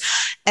intercourse,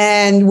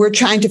 and we're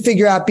trying to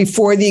figure out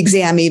before the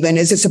exam even,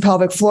 is this a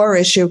pelvic floor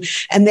issue?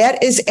 And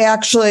that is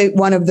actually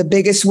one of the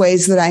biggest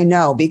ways that I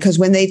know, because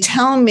when they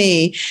tell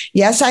me,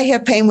 yes, I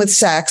have pain with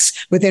sex,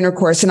 with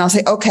intercourse, and I'll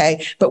say,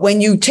 okay, but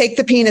when you take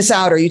the penis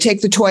out or you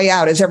take the toy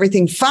out, is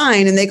everything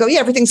fine? And they go,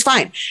 yeah, everything's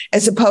fine.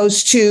 As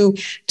opposed to,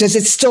 does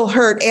it still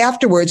hurt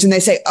afterwards? And they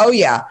say, oh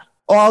yeah.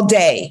 All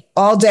day,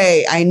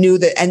 I knew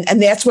that.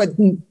 And that's what,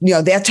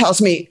 that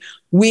tells me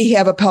we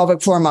have a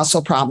pelvic floor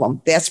muscle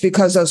problem. That's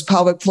because those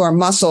pelvic floor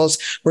muscles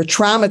were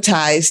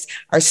traumatized,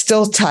 are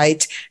still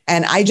tight.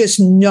 And I just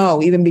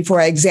know, even before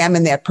I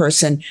examine that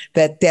person,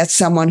 that that's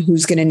someone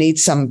who's going to need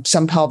some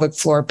pelvic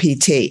floor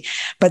PT.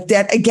 But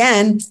that,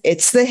 again,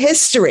 it's the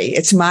history.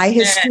 It's my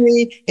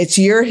history. It's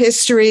your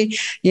history.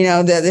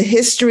 The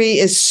history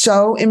is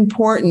so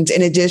important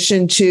in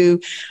addition to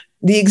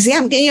the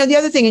exam. The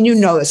other thing,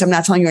 and this, I'm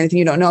not telling you anything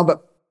you don't know,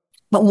 but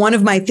one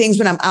of my things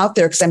when I'm out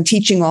there, because I'm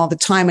teaching all the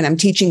time and I'm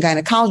teaching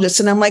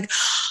gynecologists, and I'm like,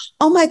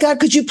 oh my God,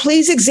 could you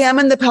please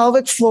examine the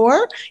pelvic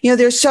floor?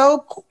 They're so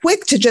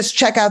quick to just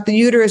check out the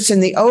uterus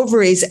and the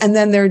ovaries, and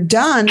then they're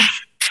done.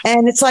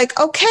 And it's like,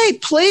 okay,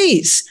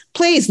 please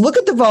look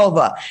at the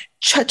vulva.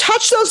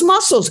 Touch those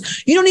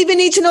muscles. You don't even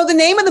need to know the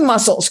name of the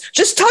muscles.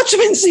 Just touch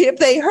them and see if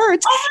they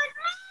hurt.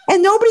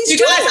 And nobody's doing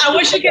it. I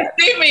wish you could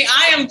see me.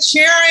 I am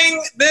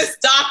cheering this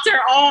doctor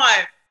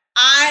on.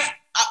 I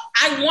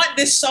want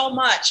this so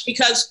much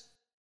because,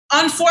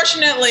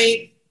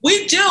 unfortunately,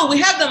 we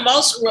have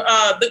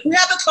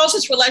the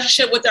closest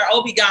relationship with our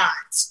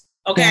OB-GYNs.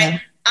 Okay, yeah.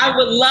 I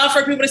would love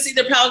for people to see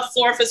their pelvic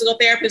floor physical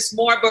therapists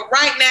more, but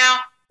right now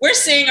we're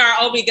seeing our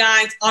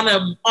OB-GYNs on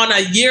a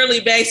yearly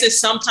basis,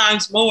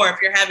 sometimes more if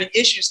you're having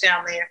issues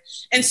down there.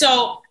 And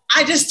so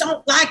I just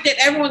don't like that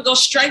everyone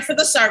goes straight for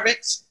the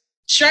cervix,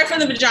 straight for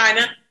the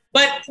vagina,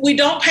 but we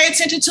don't pay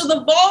attention to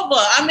the vulva.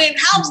 I mean,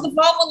 how's the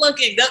vulva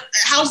looking?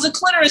 How's the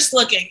clitoris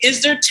looking?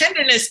 Is there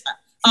tenderness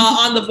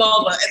on the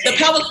vulva? The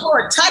pelvic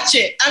floor, touch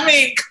it. I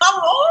mean, come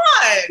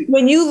on.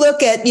 When you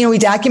look at, we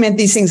document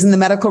these things in the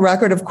medical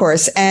record, of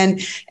course,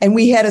 and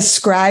we had a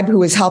scribe who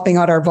was helping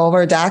out our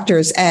vulvar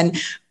doctors. And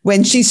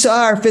when she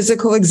saw our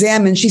physical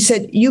exam, and she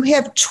said, you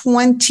have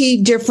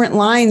 20 different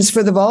lines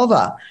for the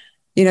vulva,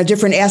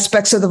 different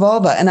aspects of the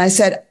vulva. And I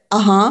said,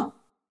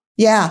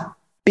 yeah.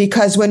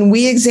 Because when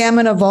we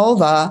examine a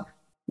vulva,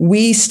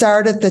 we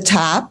start at the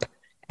top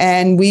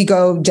and we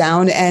go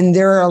down, and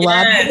there are a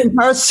lot of different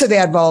parts to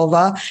that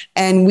vulva,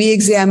 and we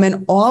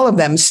examine all of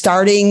them,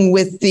 starting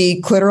with the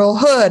clitoral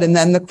hood and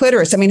then the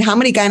clitoris. I mean, how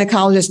many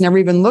gynecologists never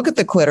even look at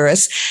the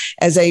clitoris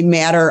as a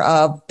matter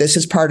of, this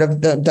is part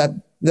of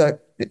the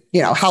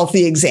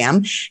healthy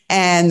exam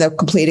and the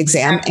complete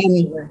exam.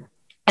 Absolutely.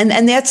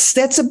 And that's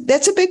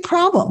a big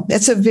problem.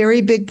 That's a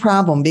very big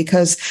problem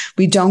because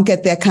we don't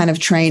get that kind of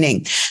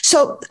training.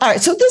 So, all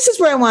right. So this is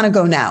where I want to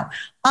go now.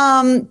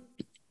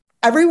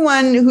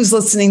 Everyone who's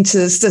listening to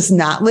this does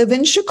not live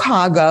in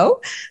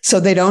Chicago, so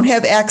they don't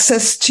have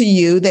access to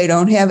you. They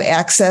don't have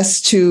access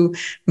to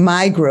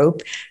my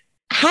group.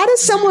 How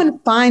does someone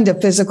find a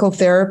physical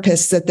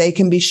therapist that they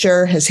can be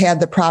sure has had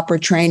the proper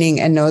training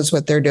and knows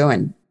what they're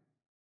doing?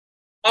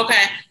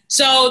 Okay.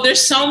 So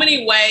there's so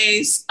many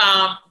ways.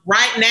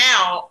 Right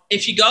now,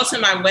 if you go to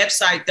my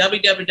website,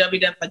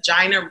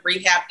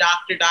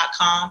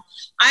 www.vaginarehabdoctor.com,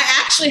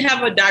 I actually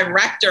have a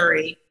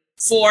directory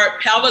for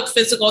pelvic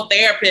physical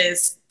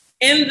therapists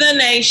in the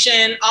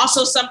nation,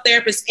 also some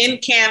therapists in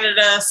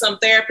Canada, some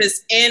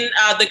therapists in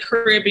the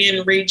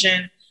Caribbean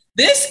region.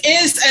 This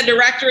is a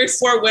directory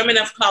for women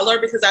of color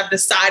because I've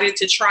decided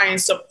to try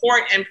and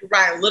support and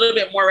provide a little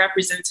bit more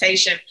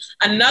representation.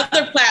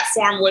 Another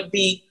platform would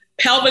be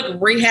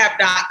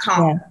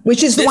pelvicrehab.com. Yeah,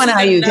 which is the one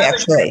I use,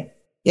 actually.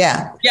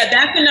 Yeah. Yeah,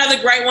 that's another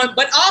great one.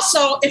 But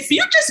also, if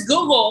you just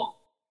Google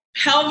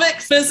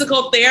pelvic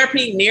physical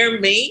therapy near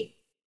me,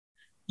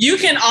 you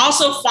can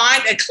also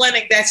find a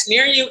clinic that's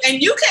near you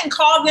and you can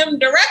call them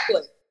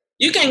directly.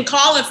 You can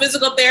call a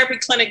physical therapy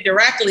clinic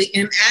directly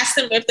and ask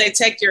them if they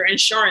take your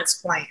insurance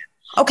plan.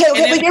 Okay,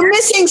 but you're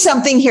missing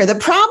something here. The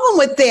problem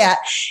with that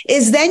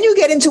is then you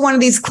get into one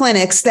of these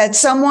clinics that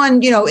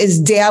someone, is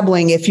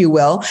dabbling, if you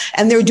will,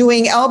 and they're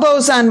doing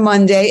elbows on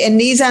Monday and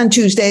knees on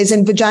Tuesdays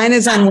and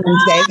vaginas on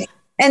Wednesday.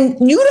 And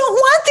you don't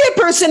want that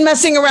person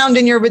messing around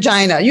in your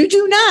vagina. You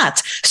do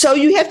not. So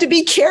you have to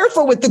be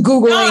careful with the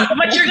Googling. No,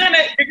 but you're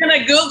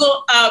gonna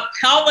Google a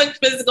pelvic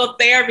physical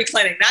therapy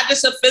clinic, not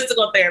just a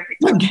physical therapy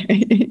clinic.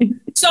 Okay.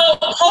 So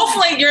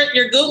hopefully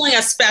you're Googling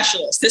a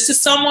specialist. This is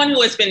someone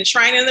who has been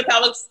trained in the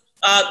pelvic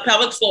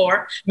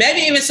floor,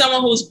 maybe even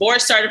someone who's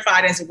board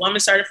certified as a woman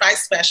certified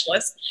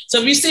specialist.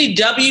 So if you see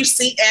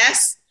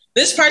WCS,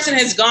 this person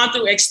has gone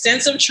through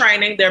extensive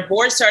training. They're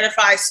board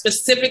certified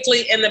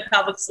specifically in the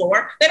pelvic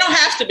floor. They don't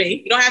have to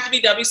be. You don't have to be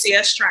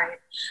WCS trained,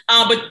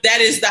 but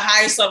that is the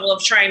highest level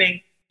of training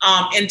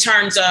in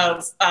terms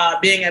of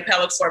being a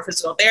pelvic floor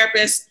physical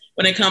therapist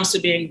when it comes to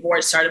being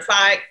board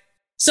certified.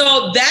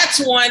 So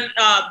that's one.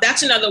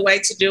 That's another way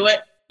to do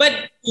it.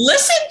 But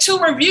listen to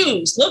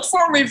reviews. Look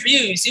for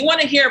reviews. You want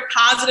to hear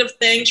positive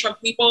things from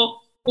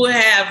people who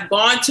have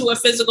gone to a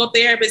physical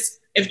therapist.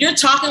 If you're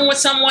talking with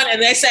someone and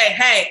they say,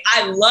 hey,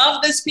 I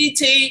love this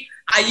PT.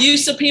 I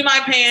used to pee my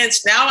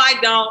pants. Now I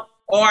don't.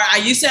 Or I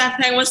used to have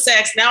pain with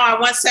sex. Now I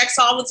want sex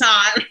all the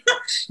time.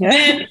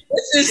 Then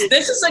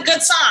this is a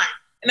good sign.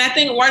 And I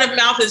think word of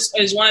mouth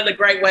is one of the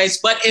great ways.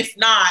 But if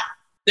not,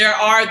 there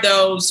are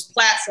those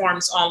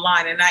platforms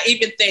online. And I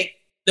even think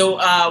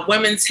the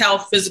Women's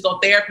Health Physical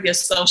Therapy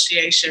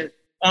Association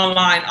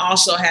online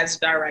also has a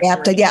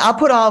directory. Yeah, I'll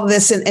put all of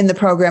this in the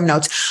program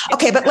notes.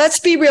 Okay, but let's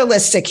be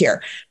realistic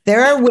here.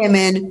 There are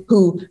women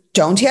who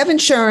don't have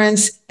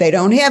insurance. They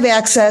don't have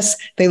access.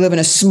 They live in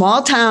a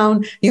small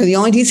town. The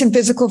only decent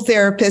physical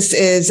therapist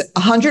is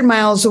 100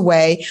 miles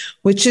away,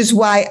 which is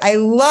why I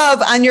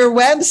love on your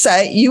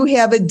website, you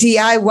have a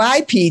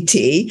DIY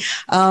PT.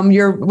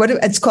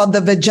 It's called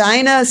the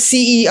Vagina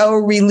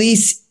CEO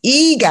Release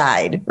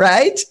E-Guide,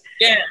 right?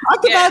 Yeah.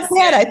 Talk about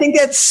that. I think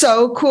that's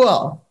so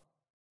cool.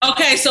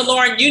 Okay, so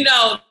Lauren, you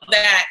know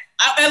that,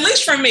 at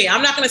least for me,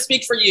 I'm not going to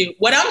speak for you.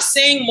 What I'm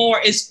seeing more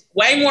is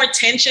way more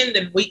tension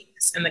than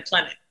weakness in the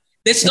clinic.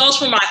 This goes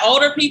for my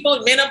older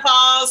people,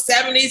 menopause,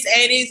 70s,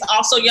 80s,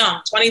 also young,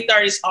 20s,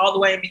 30s, all the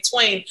way in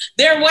between.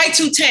 They're way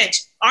too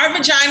tense. Our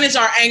vaginas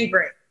are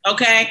angry,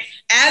 okay?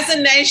 As a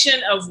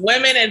nation of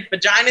women and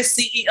vagina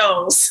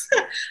CEOs,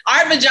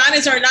 our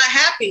vaginas are not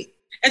happy.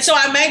 And so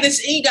I made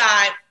this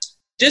e-guide.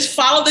 Just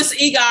follow this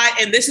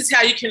e-guide, and this is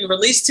how you can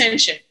release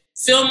tension.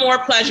 Feel more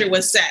pleasure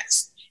with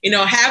sex,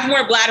 have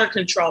more bladder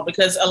control,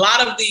 because a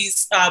lot of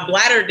these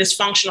bladder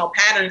dysfunctional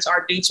patterns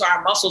are due to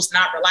our muscles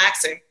not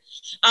relaxing.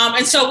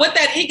 And so with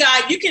that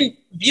e-guide, you can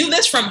view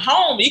this from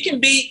home. You can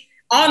be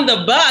on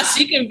the bus.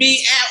 You can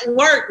be at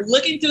work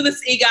looking through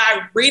this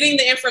e-guide, reading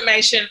the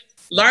information,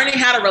 learning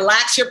how to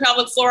relax your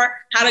pelvic floor,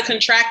 how to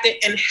contract it,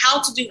 and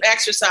how to do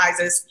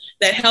exercises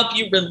that help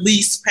you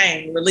release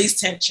pain, release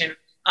tension,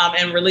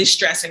 and release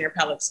stress in your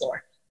pelvic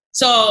floor.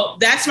 So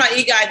that's my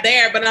e-guide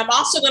there, but I'm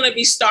also going to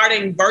be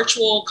starting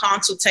virtual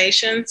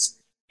consultations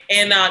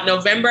in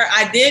November.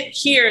 I did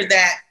hear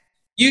that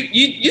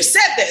you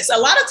said this. A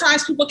lot of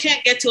times people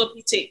can't get to a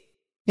PT.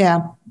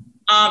 Yeah.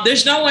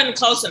 There's no one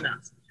close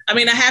enough. I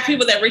mean, I have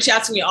people that reach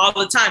out to me all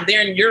the time.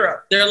 They're in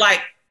Europe. They're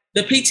like,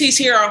 the PTs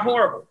here are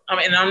horrible.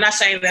 And I'm not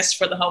saying that's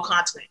for the whole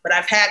continent, but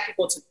I've had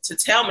people to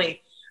tell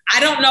me, I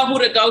don't know who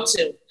to go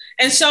to.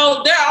 And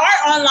so there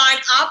are online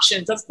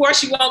options. Of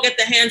course, you won't get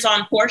the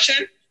hands-on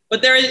portion,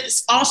 but there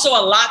is also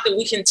a lot that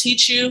we can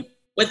teach you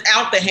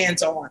without the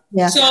hands-on.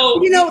 Yeah. So,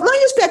 let me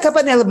just back up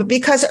on that a little bit,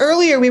 because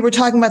earlier we were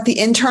talking about the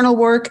internal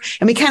work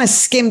and we kind of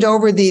skimmed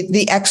over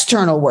the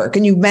external work.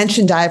 And you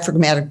mentioned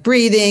diaphragmatic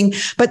breathing,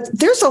 but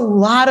there's a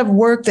lot of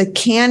work that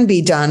can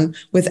be done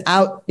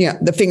without,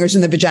 the fingers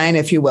in the vagina,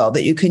 if you will,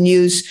 that you can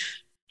use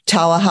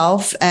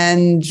telehealth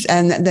and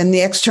then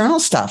the external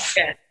stuff.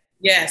 Yes.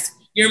 Yes.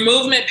 Your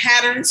movement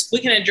patterns, we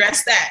can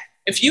address that.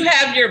 If you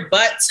have your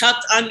butt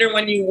tucked under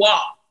when you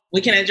walk,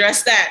 we can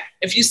address that.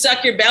 If you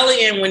suck your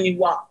belly in when you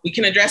walk, we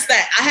can address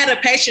that. I had a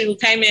patient who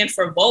came in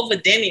for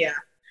vulvodynia.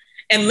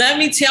 And let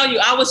me tell you,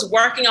 I was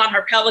working on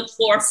her pelvic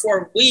floor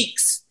for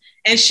weeks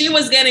and she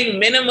was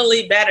getting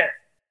minimally better.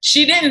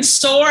 She didn't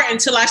soar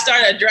until I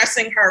started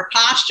addressing her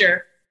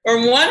posture,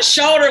 where one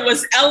shoulder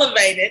was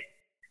elevated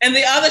and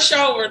the other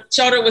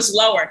shoulder was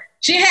lower.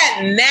 She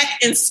had neck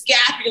and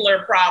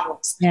scapular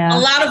problems. Yeah. A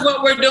lot of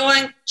what we're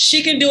doing,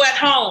 she can do at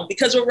home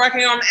because we're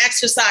working on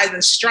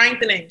exercises,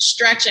 strengthening,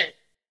 stretching.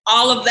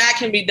 All of that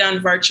can be done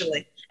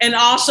virtually. And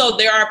also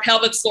there are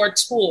pelvic floor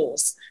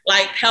tools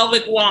like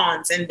pelvic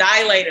wands and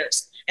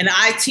dilators. And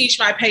I teach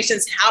my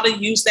patients how to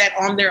use that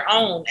on their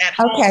own at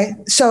home. Okay.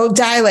 So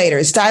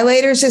dilators.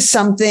 Dilators is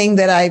something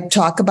that I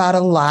talk about a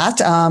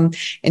lot.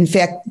 In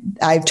fact,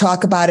 I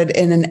talk about it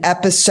in an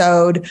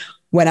episode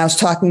when I was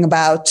talking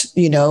about,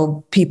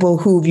 people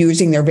who've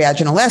using their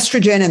vaginal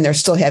estrogen and they're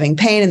still having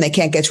pain and they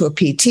can't get to a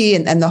PT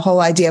and the whole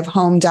idea of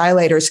home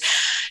dilators.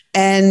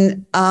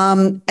 And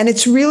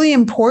it's really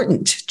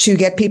important to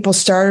get people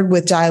started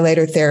with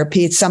dilator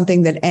therapy. It's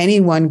something that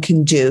anyone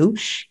can do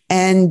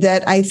and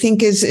that I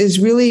think is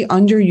really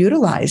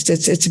underutilized.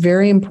 It's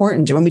very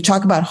important. When we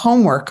talk about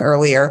homework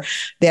earlier,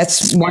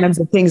 that's one of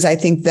the things I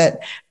think that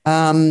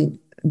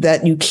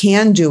you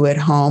can do at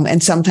home.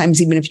 And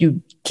sometimes even if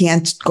you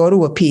can't go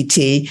to a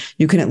PT,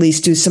 you can at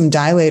least do some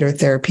dilator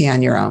therapy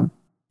on your own.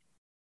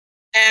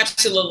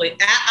 Absolutely.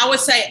 I would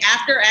say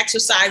after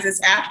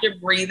exercises, after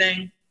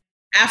breathing,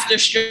 after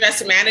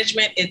stress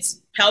management,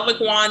 it's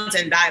pelvic wands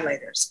and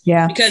dilators.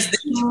 Yeah. Because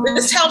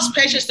this helps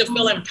patients to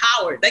feel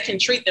empowered. They can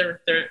treat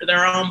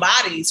their own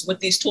bodies with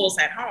these tools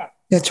at home.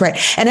 That's right.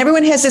 And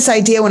everyone has this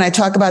idea when I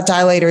talk about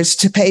dilators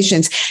to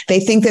patients, they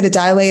think that a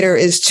dilator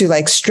is to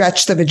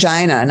stretch the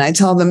vagina. And I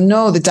tell them,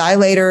 no, the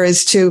dilator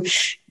is to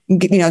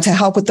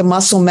help with the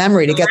muscle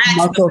memory, to get the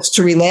muscles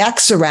to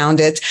relax around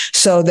it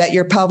so that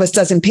your pelvis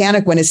doesn't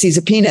panic when it sees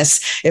a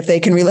penis, if they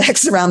can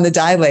relax around the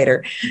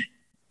dilator.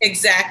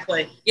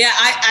 Exactly. Yeah.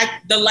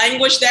 The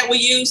language that we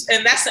use,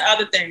 and that's the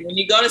other thing. When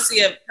you go to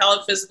see a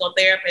pelvic physical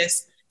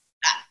therapist,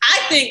 I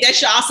think that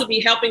should also be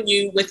helping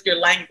you with your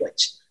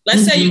language.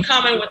 Let's say you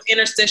come in with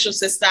interstitial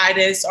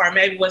cystitis or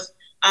maybe with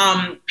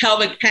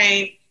pelvic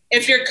pain.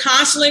 If you're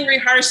constantly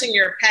rehearsing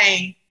your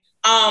pain,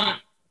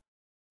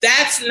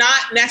 that's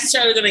not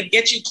necessarily going to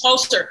get you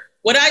closer.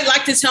 What I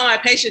like to tell my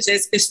patients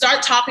is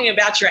start talking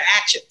about your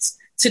actions.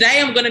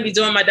 Today, I'm going to be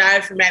doing my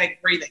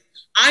diaphragmatic breathing.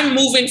 I'm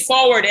moving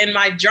forward in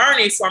my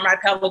journey for my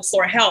pelvic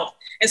floor health.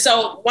 And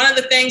so one of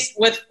the things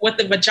with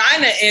the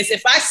vagina is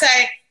if I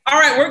say, all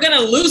right, we're going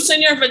to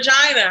loosen your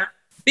vagina,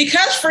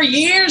 because for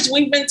years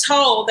we've been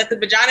told that the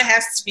vagina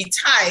has to be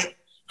tight.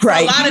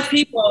 Right. For a lot of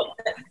people,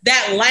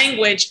 that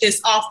language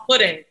is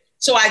off-putting.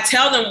 So I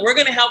tell them, we're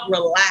going to help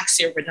relax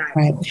your vagina.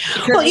 Right.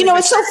 Well,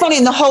 it's so funny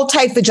in the whole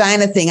tight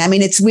vagina thing. I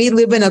mean, we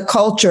live in a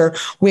culture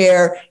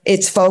where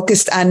it's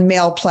focused on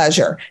male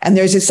pleasure. And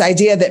there's this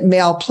idea that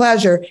male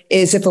pleasure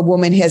is if a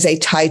woman has a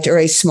tight or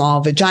a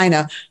small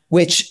vagina,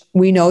 which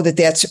we know that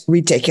that's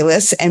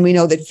ridiculous. And we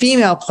know that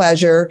female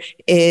pleasure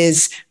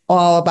is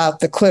all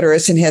about the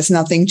clitoris and has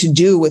nothing to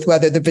do with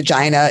whether the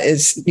vagina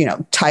is,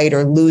 tight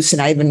or loose.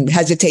 And I even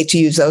hesitate to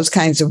use those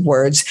kinds of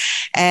words.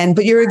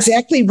 But you're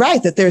exactly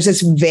right that there's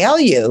this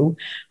value,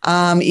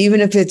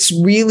 even if it's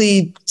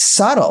really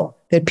subtle,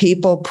 that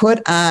people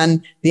put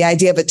on the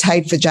idea of a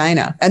tight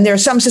vagina. And there are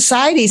some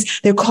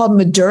societies, they're called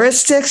Madura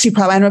sticks. I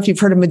don't know if you've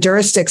heard of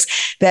Madura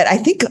sticks, that I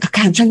think,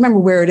 I'm trying to remember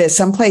where it is,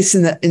 someplace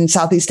in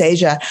Southeast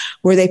Asia,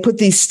 where they put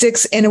these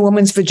sticks in a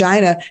woman's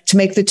vagina to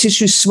make the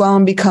tissue swell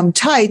and become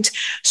tight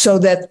so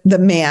that the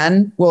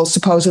man will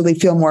supposedly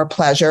feel more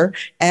pleasure.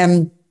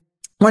 And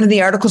one of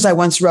the articles I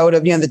once wrote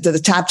of,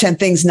 the top 10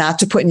 things not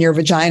to put in your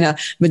vagina,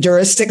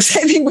 Madura sticks,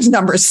 I think was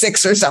number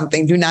 6 or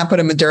something. Do not put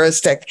a Madura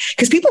stick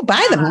because people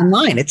buy them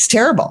online. It's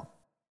terrible.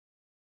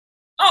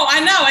 Oh, I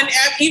know. And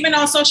even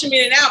on social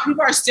media now,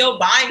 people are still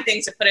buying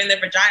things to put in their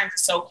vagina to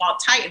so-called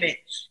tighten it.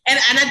 And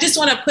I just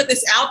want to put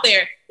this out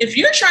there. If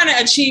you're trying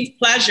to achieve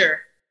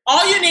pleasure,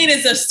 all you need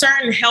is a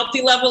certain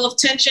healthy level of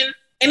tension.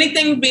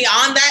 Anything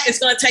beyond that is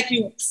going to take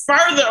you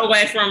further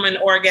away from an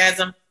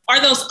orgasm, or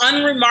those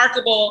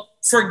unremarkable,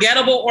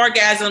 forgettable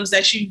orgasms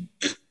that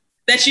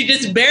you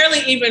just barely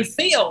even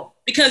feel,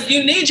 because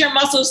you need your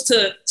muscles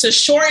to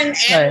shorten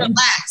and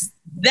relax.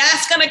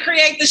 That's going to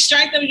create the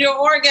strength of your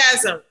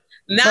orgasm,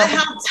 not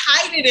how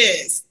tight it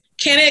is.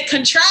 Can it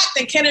contract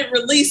and can it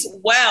release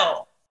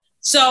well?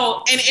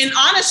 So, and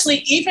honestly,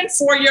 even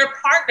for your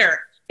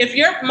partner, if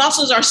your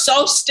muscles are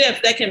so stiff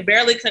they can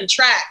barely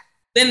contract,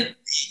 then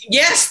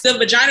yes, the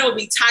vagina will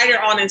be tighter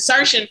on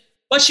insertion,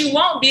 but you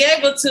won't be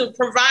able to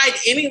provide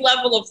any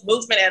level of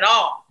movement at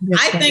all.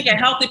 I think a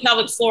healthy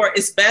pelvic floor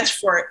is best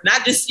for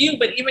not just you,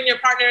 but even your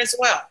partner as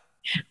well.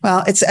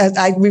 Well, it's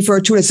I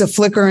refer to it as a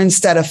flicker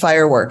instead of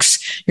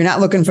fireworks. You're not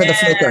looking for the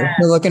flicker.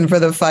 You're looking for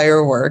the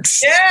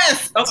fireworks.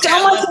 Yes. Okay.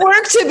 So much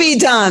work to be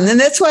done. And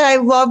that's why I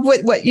love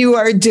what you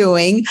are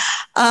doing.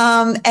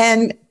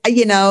 And,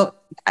 you know,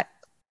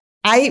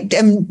 I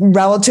am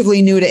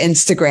relatively new to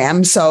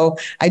Instagram, so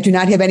I do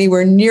not have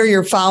anywhere near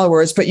your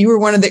followers, but you were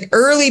one of the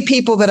early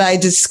people that I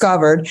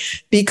discovered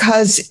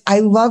because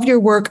I love your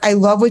work. I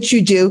love what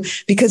you do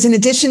because in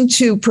addition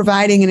to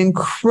providing an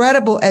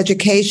incredible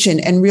education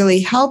and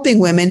really helping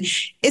women,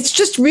 it's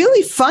just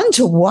really fun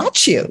to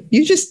watch you.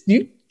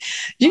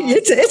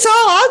 It's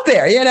all out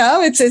there, you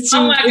know. It's.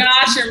 Oh my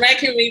gosh, you're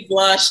making me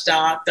blush,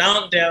 Doc.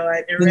 Don't do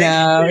it.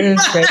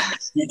 It's great.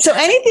 So,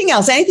 anything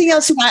else?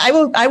 I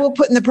will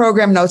put in the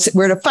program notes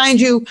where to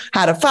find you,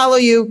 how to follow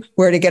you,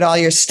 where to get all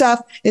your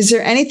stuff. Is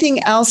there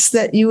anything else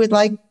that you would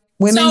like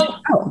women to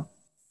know?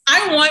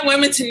 I want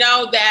women to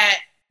know that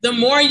the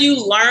more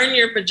you learn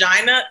your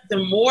vagina,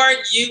 the more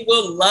you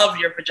will love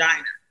your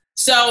vagina.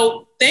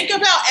 So think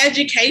about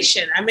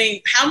education. I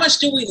mean, how much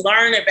do we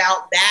learn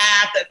about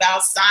math,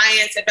 about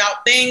science,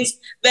 about things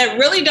that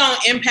really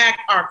don't impact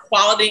our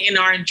quality and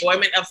our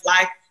enjoyment of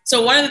life?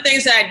 So one of the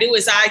things that I do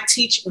is I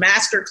teach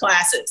master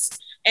classes.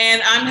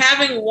 And I'm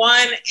having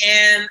one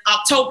in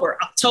October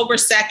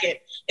 2nd.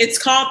 It's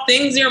called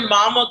Things Your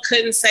Mama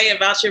Couldn't Say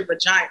About Your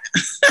Vagina.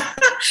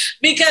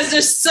 Because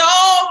there's so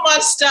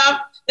much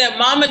stuff that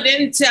mama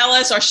didn't tell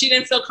us or she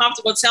didn't feel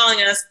comfortable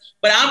telling us.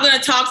 But I'm going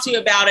to talk to you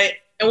about it.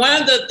 And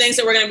one of the things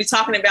that we're going to be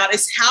talking about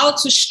is how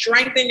to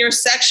strengthen your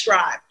sex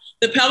drive.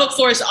 The pelvic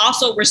floor is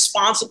also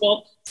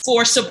responsible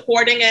for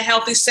supporting a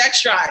healthy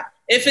sex drive.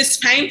 If it's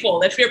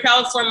painful, if your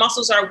pelvic floor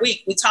muscles are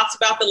weak, we talked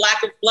about the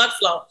lack of blood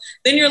flow,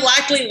 then you're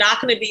likely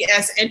not going to be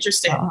as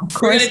interested.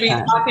 We're going to be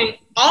talking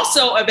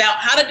also about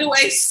how to do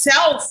a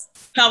self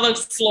pelvic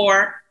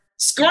floor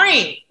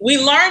screen. We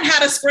learn how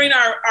to screen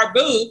our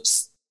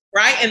boobs,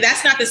 right? And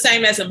that's not the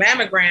same as a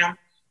mammogram.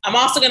 I'm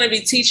also going to be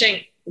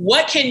teaching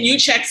what can you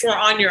check for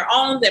on your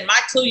own that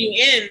might clue you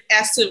in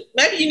as to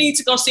maybe you need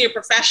to go see a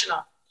professional.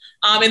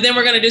 And then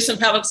we're going to do some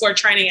pelvic floor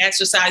training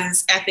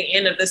exercises at the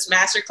end of this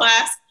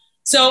masterclass.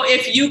 So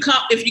if you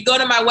go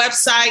to my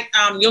website,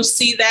 you'll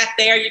see that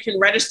there. You can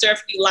register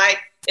if you like.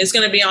 It's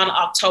going to be on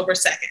October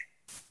 2nd.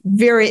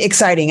 Very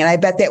exciting. And I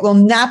bet that will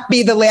not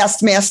be the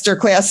last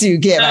masterclass you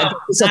give. I bet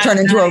this will turn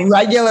into a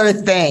regular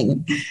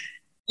thing.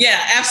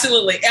 Yeah,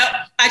 absolutely.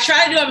 I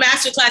try to do a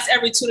masterclass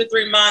every 2 to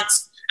 3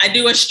 months. I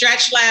do a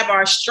stretch lab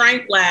or a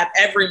strength lab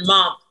every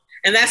month.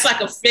 And that's like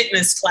a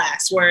fitness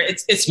class where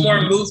it's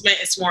more movement,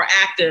 it's more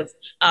active.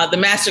 The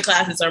master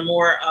classes are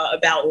more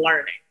about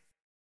learning.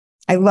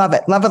 I love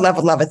it. Love it, love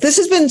it, love it. This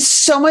has been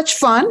so much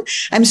fun.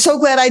 I'm so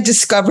glad I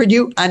discovered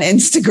you on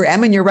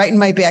Instagram and you're right in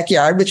my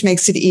backyard, which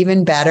makes it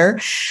even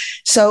better.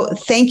 So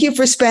thank you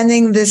for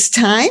spending this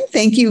time.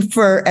 Thank you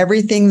for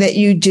everything that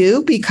you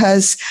do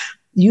because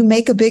you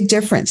make a big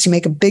difference. You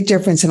make a big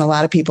difference in a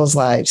lot of people's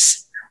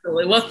lives.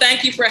 Well,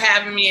 thank you for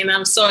having me, and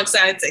I'm so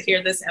excited to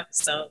hear this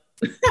episode.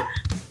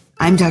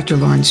 I'm Dr.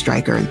 Lauren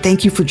Stryker, and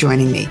thank you for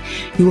joining me.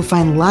 You will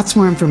find lots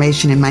more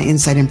information in my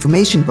Inside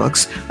Information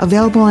books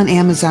available on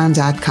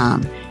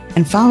Amazon.com.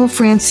 And follow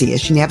Francie as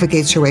she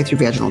navigates her way through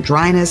vaginal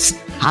dryness,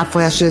 hot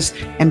flashes,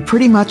 and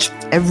pretty much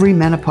every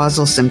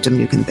menopausal symptom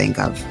you can think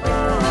of.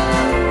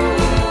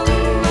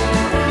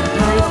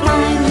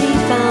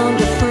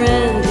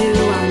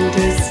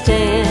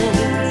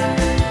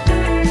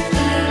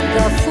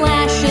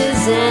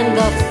 And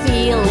the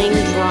feeling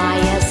dry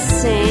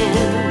as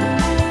sand.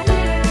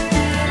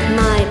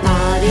 My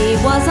body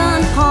was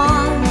on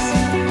pause,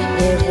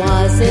 it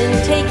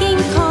wasn't taking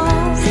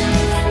calls.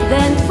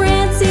 Then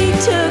Francie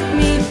took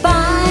me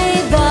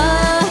by the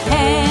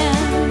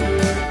hand.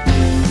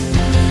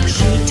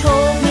 She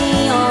told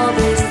me all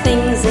these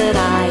things that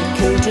I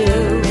can do,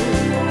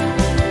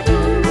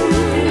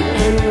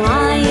 and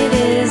why it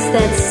is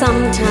that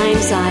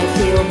sometimes I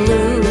feel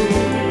blue.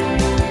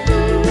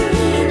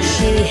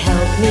 She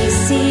helped me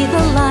see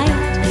the light.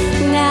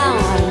 Now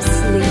I'm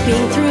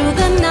sleeping through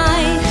the night.